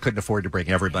 but we just couldn't afford to bring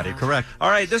everybody. Correct. All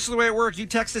right, this is the way it works. You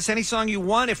text us any song you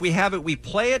want. If we have it, we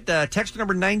play it. Text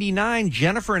number 99,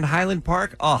 Jennifer in Highland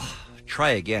Park. Oh,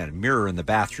 try again. Mirror in the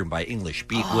Bathroom by English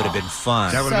Beat would have been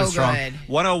fun. That would have been strong. good.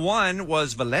 101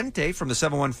 was Valente from the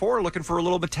 714, looking for a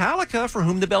little Metallica, For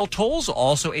Whom the Bell Tolls.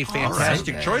 Also a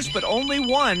fantastic choice, but only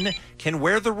one can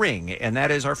wear the ring, and that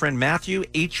is our friend Matthew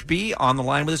HB on the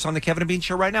line with us on the Kevin and Bean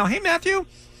Show right now. Hey, Matthew.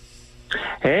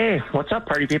 Hey, what's up,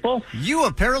 party people? You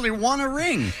apparently want a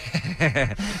ring.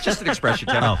 Just an expression,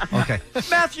 Kevin. Oh, okay.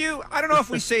 Matthew, I don't know if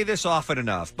we say this often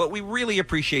enough, but we really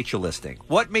appreciate you listening.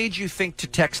 What made you think to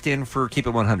text in for Keep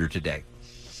It 100 today?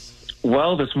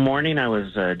 Well, this morning I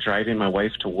was driving my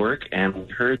wife to work, and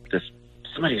we heard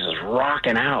somebody was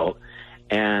rocking out,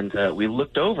 and we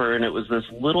looked over, and it was this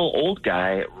little old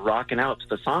guy rocking out to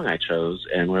the song I chose,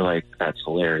 and we're like, that's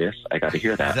hilarious. I got to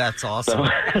hear that. That's awesome.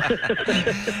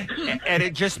 And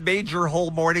it just made your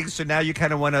whole morning, so now you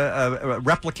kind of want to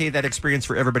replicate that experience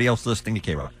for everybody else listening to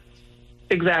K-Rock.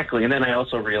 Exactly, and then I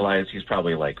also realized he's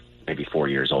probably like maybe 4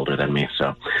 years older than me, so.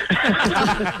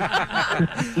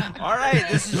 All right,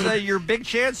 this is your big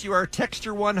chance. You are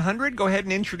Texter 100. Go ahead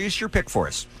and introduce your pick for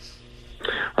us.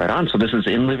 Right on. So this is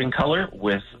In Living Color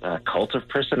with Cult of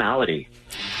Personality.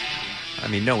 I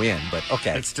mean, no in, but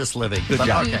okay. It's just living. Good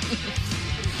job. Okay.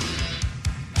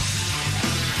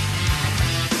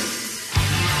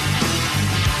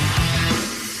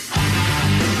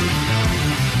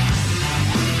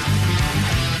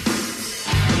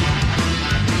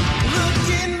 Look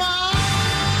in my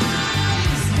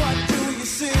eyes, what do you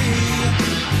see?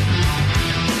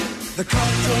 The cult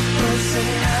of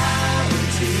personality.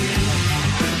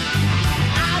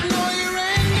 I know your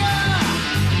anger,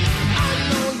 I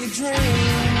know your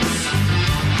dreams.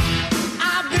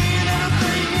 I've been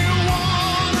everything you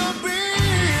wanna be.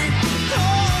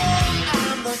 Oh,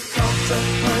 I'm the cult of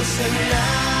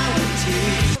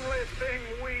personality.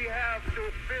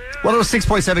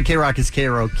 106.7 K-Rock is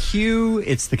KROQ.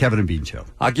 It's the Kevin and Bean Show.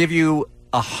 I'll give you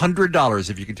 $100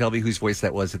 if you can tell me whose voice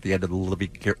that was at the end of the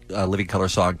Living Color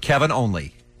song. Kevin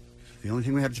only. The only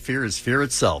thing we have to fear is fear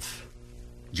itself.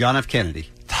 John F. Kennedy.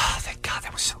 Oh, thank God,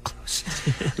 that was so close.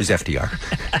 It was FDR.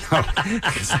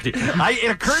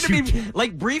 It occurred to me,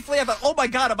 like, briefly, I thought, oh, my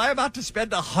God, am I about to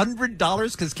spend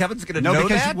 $100 because Kevin's going to know because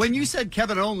that? when you said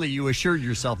Kevin only, you assured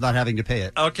yourself not having to pay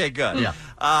it. Okay, good. Yeah.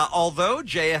 Although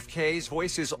JFK's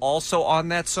voice is also on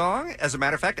that song, as a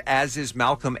matter of fact, as is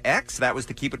Malcolm X. That was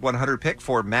the Keep It 100 pick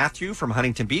for Matthew from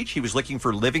Huntington Beach. He was looking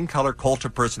for Living Color Cult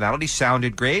of Personality.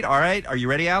 Sounded great. All right. Are you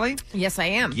ready, Allie? Yes, I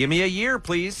am. Give me a year,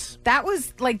 please. That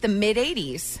was like the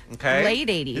mid-'80s. Okay. Late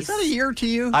 80s. Is that a year to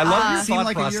you? I love your Seemed thought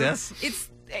like a year. process.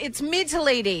 It's mid to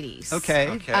late 80s.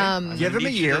 Okay. Give him a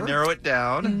year. To narrow it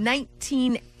down.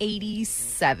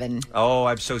 1987. Oh,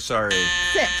 I'm so sorry.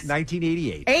 6.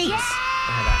 1988. 8.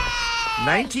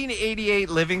 1988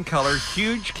 Living Color,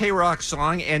 huge K-Rock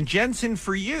song. And Jensen,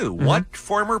 for you, what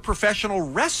former professional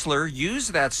wrestler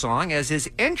used that song as his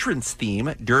entrance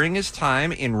theme during his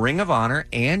time in Ring of Honor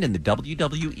and in the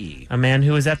WWE? A man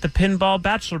who was at the pinball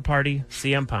bachelor party,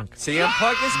 CM Punk. CM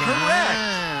Punk is correct.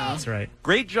 That's right.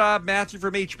 Great job, Matthew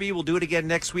from HB. We'll do it again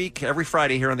next week, every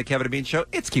Friday here on the Kevin and Bean Show.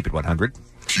 It's Keep It 100.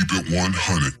 Keep it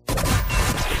 100.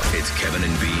 It's Kevin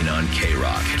and Bean on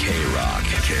K-Rock. K-Rock.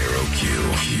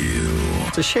 KROQ.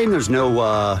 It's a shame there's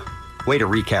no way to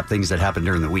recap things that happened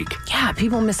during the week. Yeah,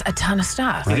 people miss a ton of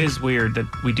stuff. It is weird that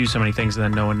we do so many things and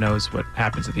then no one knows what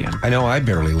happens at the end. I know I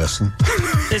barely listen.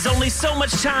 There's only so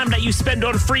much time that you spend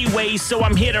on freeways, so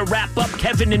I'm here to wrap up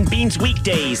Kevin and Bean's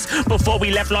weekdays. Before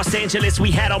we left Los Angeles, we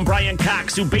had on Brian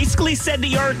Cox, who basically said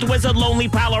the earth was a lonely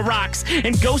pile of rocks,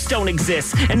 and ghosts don't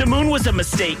exist, and the moon was a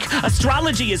mistake.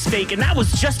 Astrology is fake, and that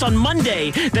was just on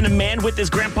Monday. Then a man with his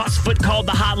grandpa's foot called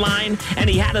the hotline, and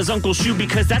he had his uncle's shoe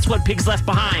because that's what pigs left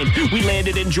behind. We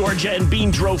landed in Georgia and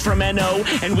Bean drove from NO.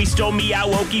 And we stole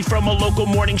Meowoki from a local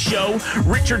morning show.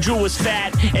 Richard Jewell was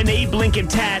fat and Abe Lincoln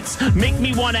tats. Make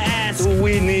me want to ask, do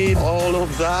we need all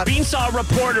of that? Bean saw a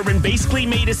reporter and basically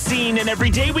made a scene. And every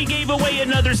day we gave away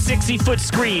another 60-foot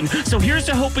screen. So here's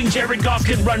to hoping Jared Goff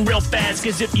can run real fast.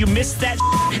 Because if you missed that,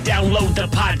 download the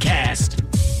podcast.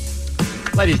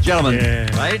 Ladies and gentlemen,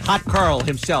 right? Hot Carl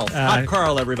himself. Hot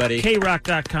Carl, everybody.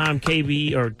 KRock.com,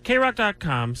 KB, or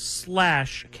KRock.com/KB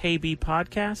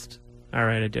podcast. All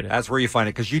right, I did it. That's where you find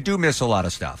it, because you do miss a lot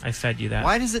of stuff. I fed you that.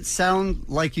 Why does it sound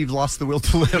like you've lost the will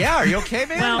to live? Yeah, are you okay,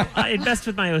 man? Well, I messed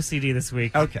with my OCD this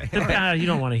week. Okay. You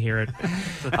don't want to hear it.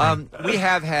 We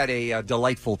have had a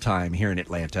delightful time here in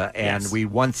Atlanta, and we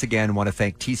once again want to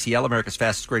thank TCL, America's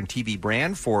fastest-growing TV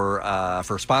brand, for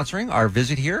sponsoring our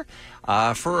visit here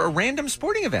for a random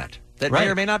sporting event that may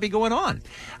or may not be going on.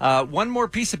 One more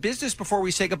piece of business before we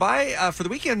say goodbye for the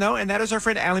weekend, though, and that is our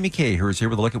friend Allie McKay, who is here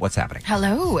with a look at what's happening.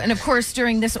 Hello. And of course,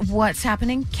 during this What's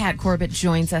Happening, Kat Corbett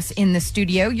joins us in the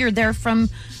studio. You're there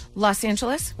from Los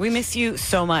Angeles. We miss you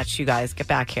so much, you guys. Get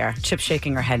back here. Chip's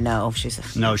shaking her head no.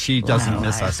 No, she doesn't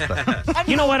miss us. But.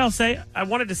 You know what I'll say? I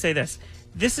wanted to say this.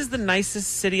 This is the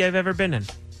nicest city I've ever been in.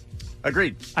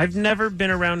 Agreed. I've never been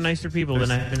around nicer people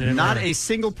than I've been in. Not Atlanta. a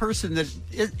single person that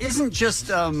isn't just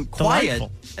quiet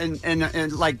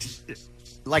and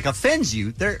like offends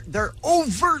you. They're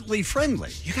overtly friendly.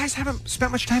 You guys haven't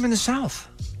spent much time in the South.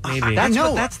 Maybe.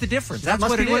 That's the difference. That That's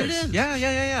must what be it is.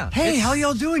 Yeah. Hey, how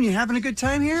y'all doing? You having a good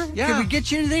time here? Yeah. Can we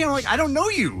get you anything? I'm like, I don't know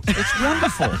you. It's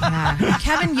wonderful. Yeah.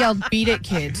 Kevin yelled "beat it,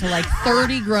 kid" to like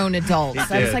 30 grown adults.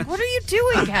 I was like, what are you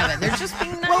doing, Kevin? They're just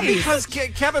being nice. Well, because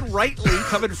Kevin rightly,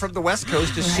 coming from the West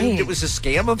Coast, assumed it was a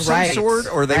scam of some Right.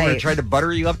 sort, or they were Right. trying to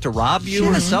butter you up to rob you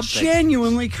or something.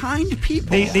 Genuinely kind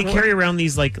people. They carry around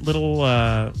these like little,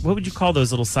 what would you call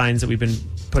those little signs that we've been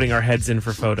putting our heads in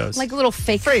for photos? Like little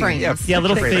fake frames. Yeah,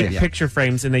 little Frame, fake yeah. picture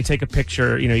frames, and they take a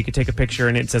picture. You know, you could take a picture,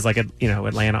 and it says like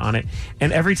Atlanta on it.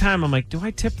 And every time I'm like, do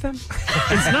I tip them?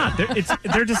 It's not.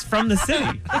 They're just from the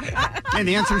city. And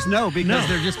the answer is no, because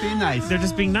they're just being nice. They're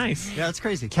just being nice. Yeah, that's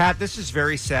crazy. Kat, this is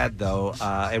very sad, though,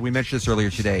 and we mentioned this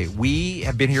earlier today. We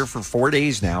have been here for 4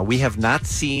 days now. We have not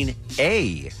seen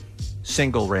a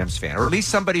single Rams fan, or at least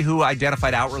somebody who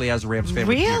identified outwardly as a Rams fan.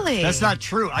 Really? That's not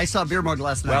true. I saw Beer Mug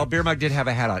last night. Well, Beer Mug did have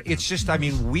a hat on. It's just, I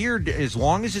mean, weird. As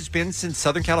long as it's been since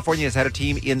Southern California has had a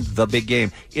team in the big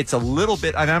game, it's a little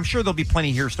bit, and I'm sure there'll be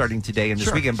plenty here starting today and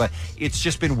this weekend, but it's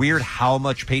just been weird how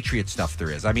much Patriot stuff there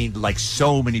is. I mean, like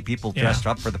so many people dressed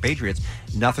up for the Patriots,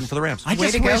 nothing for the Rams. I Way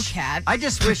to go, Kat. I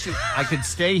just wish I could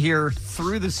stay here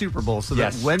through the Super Bowl so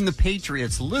that when the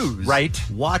Patriots lose,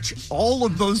 watch all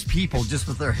of those people just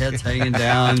with their heads hanging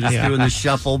down, just doing the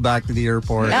shuffle back to the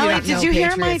airport. Ellie, did you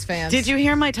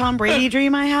hear my Tom Brady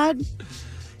dream I had?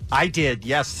 I did,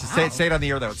 yes. Say it on the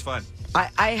air, though. It's fun.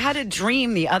 I had a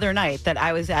dream the other night that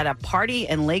I was at a party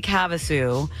in Lake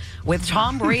Havasu with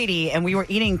Tom Brady, and we were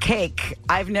eating cake.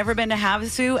 I've never been to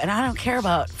Havasu, and I don't care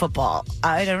about football.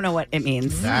 I don't know what it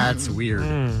means. That's weird.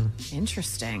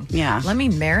 Interesting. Yeah. Let me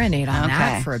marinate on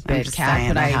that for a I'm bit, just Kat. saying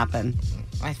But that happened.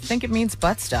 I think it means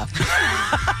butt stuff.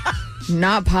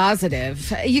 Not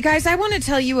positive. You guys, I want to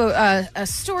tell you a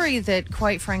story that,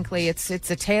 quite frankly, it's a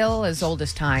tale as old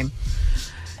as time.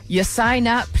 You sign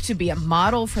up to be a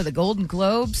model for the Golden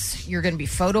Globes. You're going to be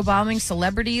photobombing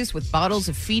celebrities with bottles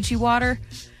of Fiji water.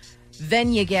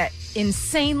 Then you get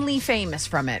insanely famous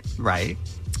from it. Right.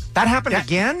 That happened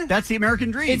again? That's the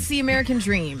American dream. It's the American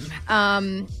dream.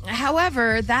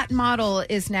 However, that model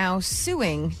is now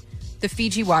suing the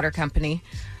Fiji Water Company,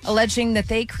 alleging that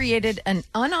they created an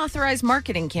unauthorized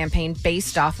marketing campaign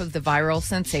based off of the viral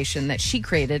sensation that she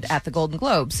created at the Golden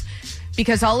Globes.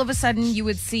 Because all of a sudden you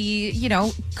would see,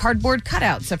 cardboard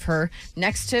cutouts of her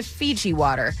next to Fiji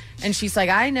water. And she's like,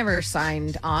 I never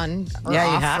signed on or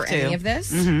off for any of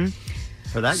this. Mm-hmm.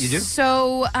 For that, you do.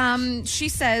 So she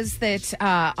says that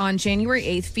on January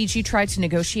 8th, Fiji tried to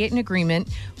negotiate an agreement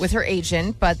with her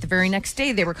agent, but the very next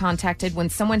day they were contacted when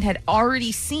someone had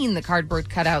already seen the cardboard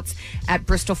cutouts at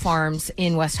Bristol Farms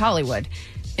in West Hollywood.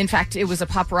 In fact, it was a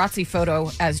paparazzi photo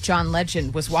as John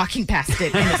Legend was walking past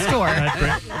it in the store.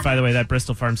 By the way, that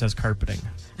Bristol Farms has carpeting.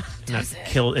 And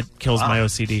it kills my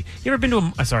OCD. You ever been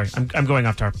to a... Sorry, I'm going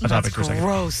off topic for a second.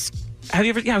 Gross. Have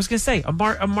you ever... Yeah, I was going to say, a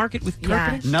market with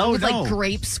carpeting? No, with like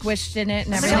grapes squished in it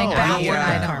and everything.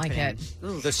 I don't like it.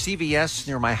 The CVS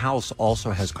near my house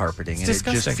also has carpeting, and it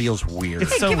just feels weird.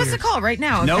 It's Hey, so give us weird. a call right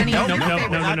now. No. if We any got of your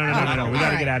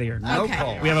favorites- to get out of here. No Okay.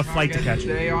 call. We have a flight to catch.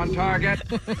 Stay on target.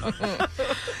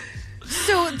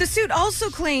 So the suit also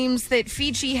claims that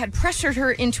Fiji had pressured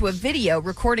her into a video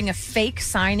recording a fake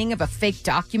signing of a fake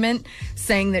document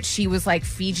saying that she was like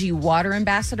Fiji water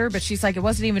ambassador, but she's like, it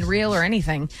wasn't even real or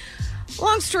anything.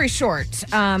 Long story short,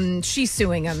 she's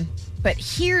suing him. But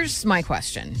here's my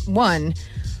question. One,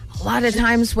 a lot of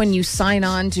times when you sign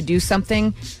on to do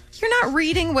something, you're not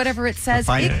reading whatever it says.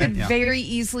 It could very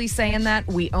easily say in that,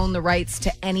 we own the rights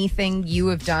to anything you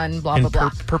have done, blah, blah, blah.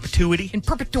 Perpetuity? In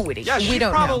perpetuity. Yeah, we she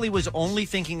don't probably was only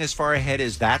thinking as far ahead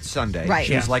as that Sunday. Right.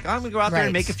 She was like, I'm going to go out there and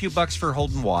Right. make a few bucks for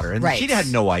holding water. And Right. she had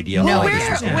no idea. Well, all this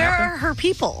was gonna where happen. are her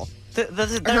people?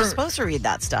 They're supposed to read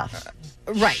that stuff.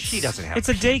 Right. She doesn't have It's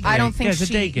a day gig. I don't think it's a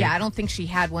day gig. I don't think she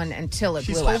had one until it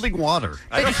She's blew up. holding water.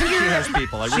 I don't think she has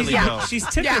people. I really don't.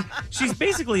 She's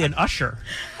basically an usher.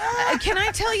 Can I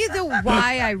tell you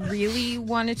why I really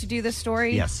wanted to do this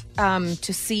story? Yes.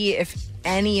 To see if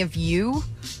any of you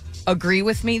agree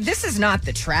with me. This is not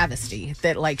the travesty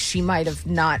that like she might have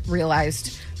not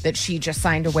realized that she just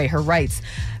signed away her rights.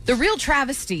 The real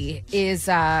travesty is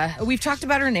we've talked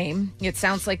about her name. It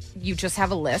sounds like you just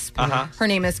have a lisp. Uh-huh. Her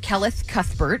name is Kelleth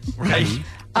Cuthbert. Right.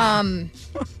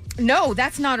 No,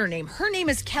 that's not her name. Her name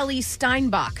is Kelly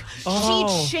Steinbach.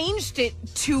 Oh. She changed it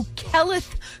to Kelleth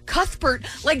Cuthbert.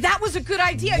 Like that was a good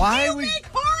idea. Why you would- make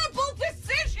horrible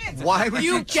decisions. Why would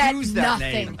you get choose that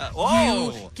nothing. name?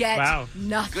 You get Wow.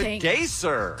 nothing. Good day,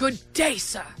 sir. Good day,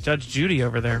 sir. Judge Judy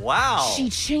over there. Wow. She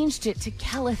changed it to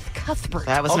Kelleth Cuthbert.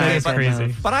 That was Okay, nice. but,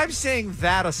 crazy. but I'm saying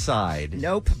that aside.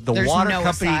 Nope. The There's water no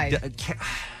company. aside.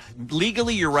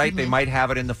 Legally, you're right. Mm-hmm. They might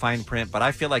have it in the fine print, but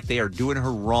I feel like they are doing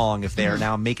her wrong if they Mm-hmm. are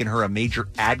now making her a major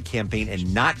ad campaign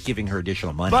and not giving her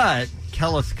additional money. But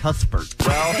Kelleth Cuthbert.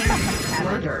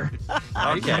 Murder.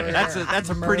 Okay, that's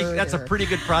a pretty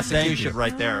good prosecution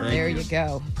right there. There you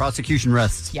go. Prosecution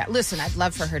rests. Yeah, listen, I'd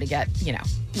love for her to get,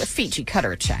 Fiji, cut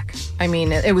her a check. I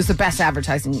mean, it was the best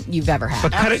advertising you've ever had.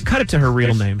 But cut it to her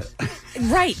real name.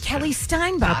 Right, Kelly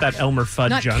Steinbach. Not that Elmer Fudd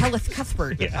Not junk. Kelleth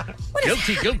Cuthbert. Yeah. What is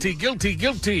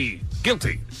Guilty.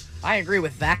 I agree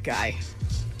with that guy.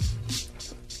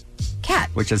 Cat.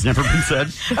 Which has never been said.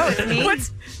 Oh, me?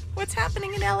 What's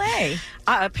happening in L.A.?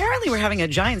 Apparently, we're having a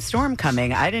giant storm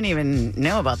coming. I didn't even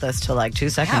know about this till like 2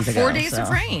 seconds ago. 4 days of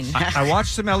rain. I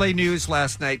watched some LA news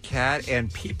last night, Kat,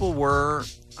 and people were.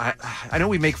 I know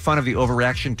we make fun of the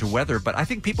overreaction to weather, but I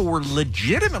think people were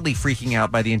legitimately freaking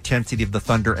out by the intensity of the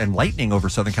thunder and lightning over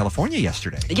Southern California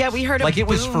yesterday. Yeah, we heard a like it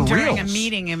was boom for during reals. a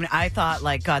meeting, and I thought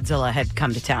like Godzilla had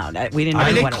come to town. We didn't know I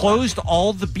mean, they what it was. closed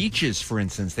all the beaches, for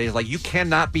instance. They you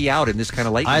cannot be out in this kind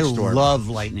of lightning I storm. love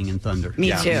lightning and thunder.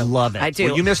 Me too. Love it. I do.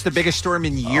 Well, you missed the biggest storm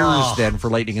in years then for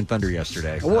lightning and thunder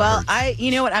yesterday. Well, you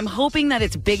know what? I'm hoping that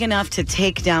it's big enough to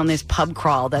take down this pub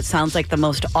crawl that sounds like the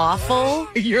most awful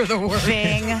You're the worst.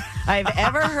 thing I've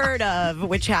ever heard of,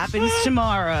 which happens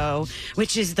tomorrow,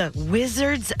 which is the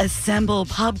Wizards Assemble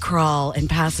pub crawl in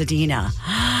Pasadena.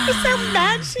 So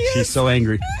mad she is. She's so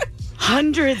angry.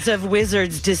 Hundreds of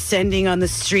wizards descending on the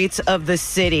streets of the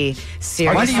city.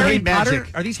 Seriously. Why do you hate magic?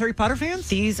 Potter? Are these Harry Potter fans?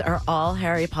 These are all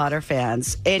Harry Potter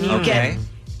fans. And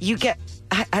you get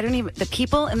I don't even, the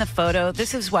people in the photo,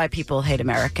 this is why people hate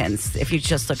Americans. If you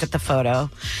just look at the photo,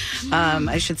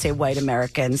 I should say white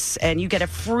Americans, and you get a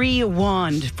free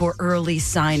wand for early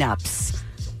signups.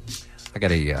 I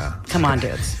got a. Come on,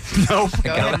 dudes. Nope.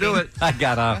 Go I ahead, gotta do it. I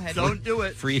got a. ahead. Don't do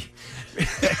it. Free.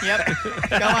 Yep.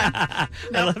 Go on. I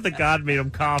love that God made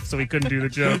him cough so he couldn't do the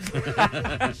joke.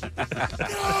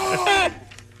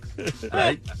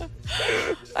 Right?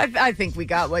 I think we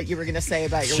got what you were going to say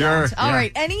about your Sure, wand. All yeah.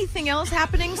 right. Anything else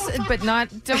happening? But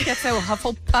don't get so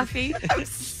Hufflepuffy. I'm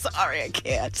sorry, I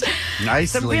can't.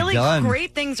 Nicely Some really done.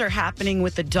 great things are happening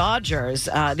with the Dodgers.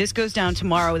 This goes down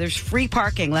tomorrow. There's free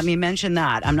parking. Let me mention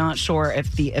that. I'm not sure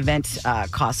if the event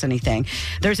costs anything.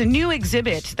 There's a new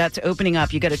exhibit that's opening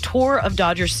up. You get a tour of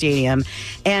Dodger Stadium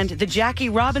and the Jackie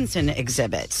Robinson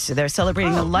exhibit. So they're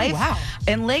celebrating the life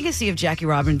and legacy of Jackie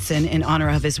Robinson in honor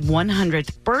of his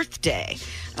 100th birthday.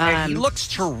 And he looks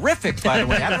terrific, by the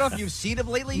way. I don't know if you've seen him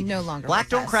lately. No longer Black with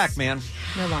don't us. crack, man.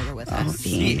 No longer with us.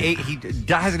 He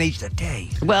hasn't aged a day.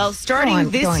 Well, starting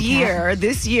Go on,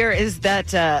 this year is that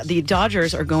the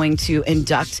Dodgers are going to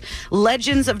induct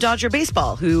legends of Dodger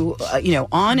baseball who,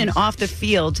 on and off the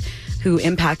field, who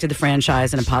impacted the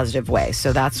franchise in a positive way.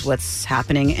 So that's what's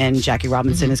happening, and Jackie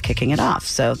Robinson is kicking it off.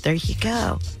 So there you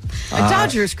go. The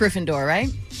Dodgers, Gryffindor, right?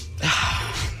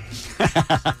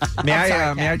 May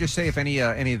sorry, I just say, if any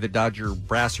of the Dodger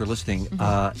brass are listening,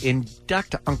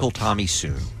 induct Uncle Tommy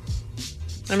soon.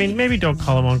 I mean, maybe don't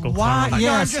call him Uncle Why? Tommy.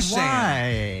 No, I'm Yes, just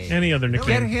why? Any other Get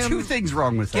nickname? him. Two things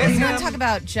wrong with Get that. Let's him. not talk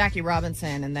about Jackie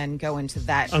Robinson and then go into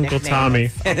that Uncle nickname.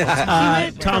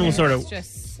 Tommy. Tom will sort of. It's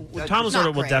just Tom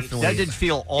Lasorda will definitely. That did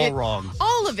feel all wrong.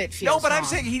 All of it feels No, but I'm wrong.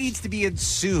 saying he needs to be in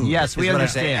soon. Yes, we is what I'm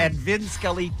saying. understand. And Vin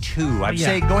Scully too. I'm Yeah.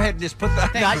 saying go ahead and just put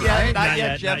the not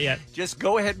yet, Jeff. not yet. Just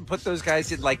go ahead and put those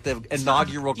guys in like the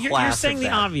inaugural You're class. saying of the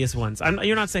that. obvious ones.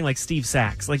 You're not saying like Steve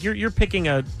Sachs. Like you're picking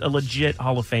a legit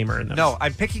Hall of Famer in those. No,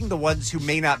 I'm picking the ones who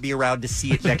may not be around to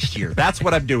see it next year. That's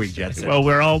what I'm doing, Jensen. Well,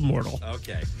 we're all mortal.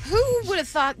 Okay. Who would have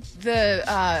thought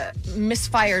the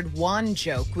misfired wand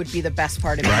joke would be the best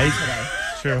part of it today?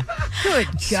 True. Good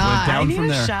God. I need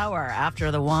a shower after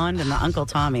the wand and the Uncle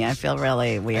Tommy. I feel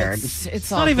really weird.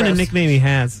 It's Not even a nickname he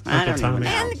has. I Uncle don't Tommy. even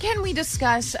know. And can we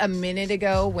discuss a minute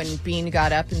ago when Bean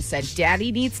got up and said,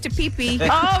 Daddy needs to pee-pee?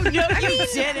 Oh, no, you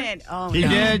didn't. Oh, He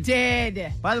no.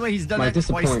 did. By the way, he's done My that twice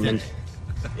disappointment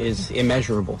today. is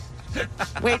immeasurable.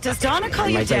 Wait, does Donna call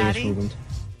And you my greatest daddy? movement.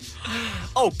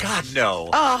 Oh God, no.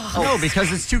 Oh. No,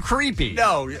 because it's too creepy.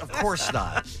 No, of course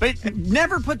not. But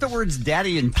never put the words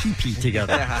daddy and pee-pee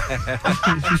together.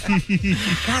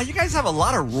 God, you guys have a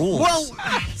lot of rules. Well,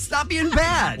 stop being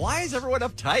bad. Why is everyone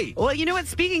uptight? Well, you know what?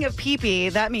 Speaking of pee-pee,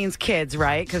 that means kids,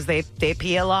 right? Because they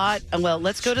pee a lot. Well,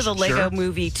 let's go to the Lego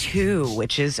Movie 2,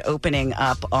 which is opening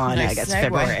up on, Nice I guess, segue.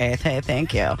 February 8th. Hey,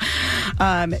 thank you.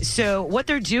 So what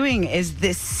they're doing is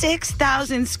this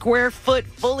 6,000 square foot,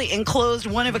 fully enclosed,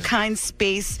 one-of-a-kind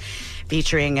space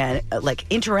featuring like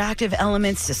interactive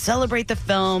elements to celebrate the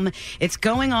film. It's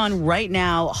going on right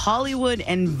now, Hollywood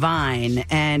and Vine,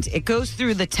 and it goes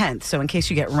through the 10th. So in case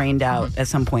you get rained out at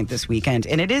some point this weekend,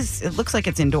 and it looks like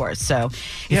it's indoors. So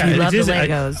if you it love the is.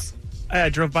 Legos. I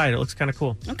drove by it. It looks kind of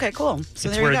cool. Okay, cool. So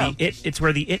it's there where you go. it's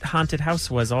where the It haunted house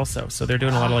was also. So they're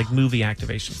doing a lot of like movie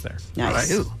activations there.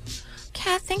 Nice. Right.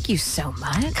 Kat, thank you so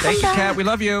much. Thank you, Kat. We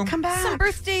love you. Come back. Some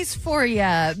birthdays for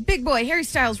you. Big Boy, Harry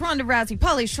Styles, Ronda Rousey,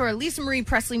 Pauly Shore, Lisa Marie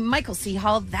Presley, Michael C.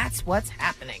 Hall. That's what's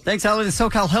happening. Thanks, Holly. The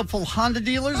SoCal Helpful Honda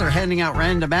dealers are handing out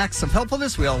random acts of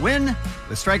helpfulness. We all win.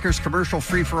 The Strikers commercial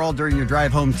free-for-all during your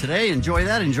drive home today. Enjoy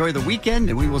that. Enjoy the weekend,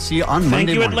 and we will see you on Thank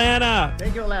Monday you, morning. Atlanta.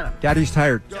 Thank you, Atlanta. Daddy's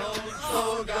tired.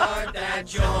 Guard that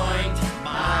joint,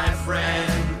 my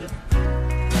friend.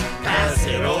 Pass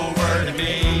it over to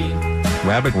me.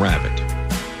 Rabbit.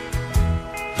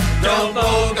 Don't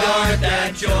bogart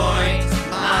that joint,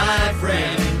 my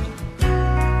friend.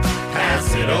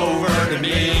 Pass it over to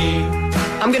me.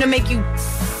 I'm going to make you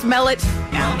smell it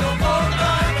now. Don't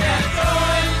bogart that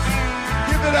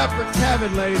joint. Give it up for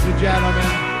Kevin, ladies and gentlemen.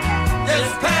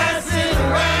 Just pass it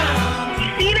around. You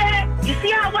see that? You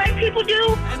see how white people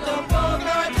do? And don't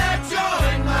bogart that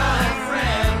joint, my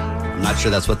friend. I'm not sure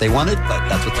that's what they wanted, but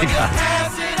that's what they got.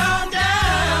 Pass it on down.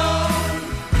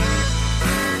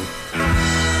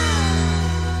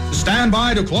 Stand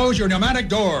by to close your pneumatic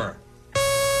door.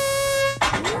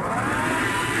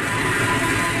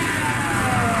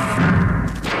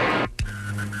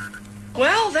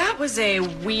 Well, that was a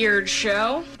weird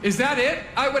show. Is that it,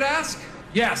 I would ask?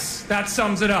 Yes, that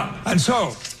sums it up. And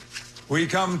so, we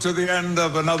come to the end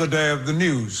of another day of the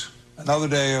news. Another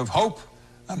day of hope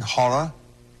and horror,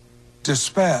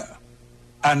 despair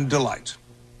and delight.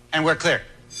 And we're clear.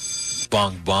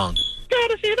 Bong, bong.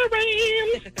 Gotta see the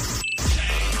rain.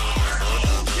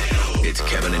 It's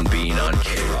Kevin and Bean on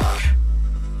K-Rock.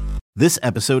 This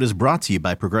episode is brought to you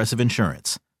by Progressive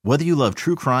Insurance. Whether you love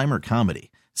true crime or comedy,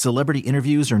 celebrity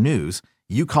interviews or news,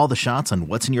 you call the shots on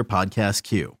what's in your podcast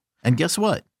queue. And guess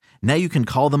what? Now you can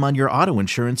call them on your auto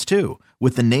insurance too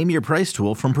with the Name Your Price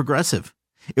tool from Progressive.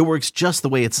 It works just the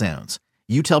way it sounds.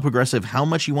 You tell Progressive how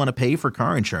much you want to pay for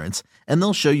car insurance, and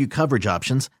they'll show you coverage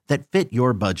options that fit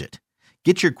your budget.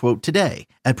 Get your quote today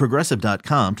at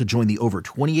Progressive.com to join the over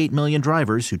 28 million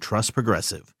drivers who trust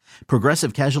Progressive.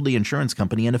 Progressive Casualty Insurance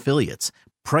Company and Affiliates.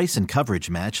 Price and coverage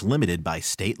match limited by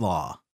state law.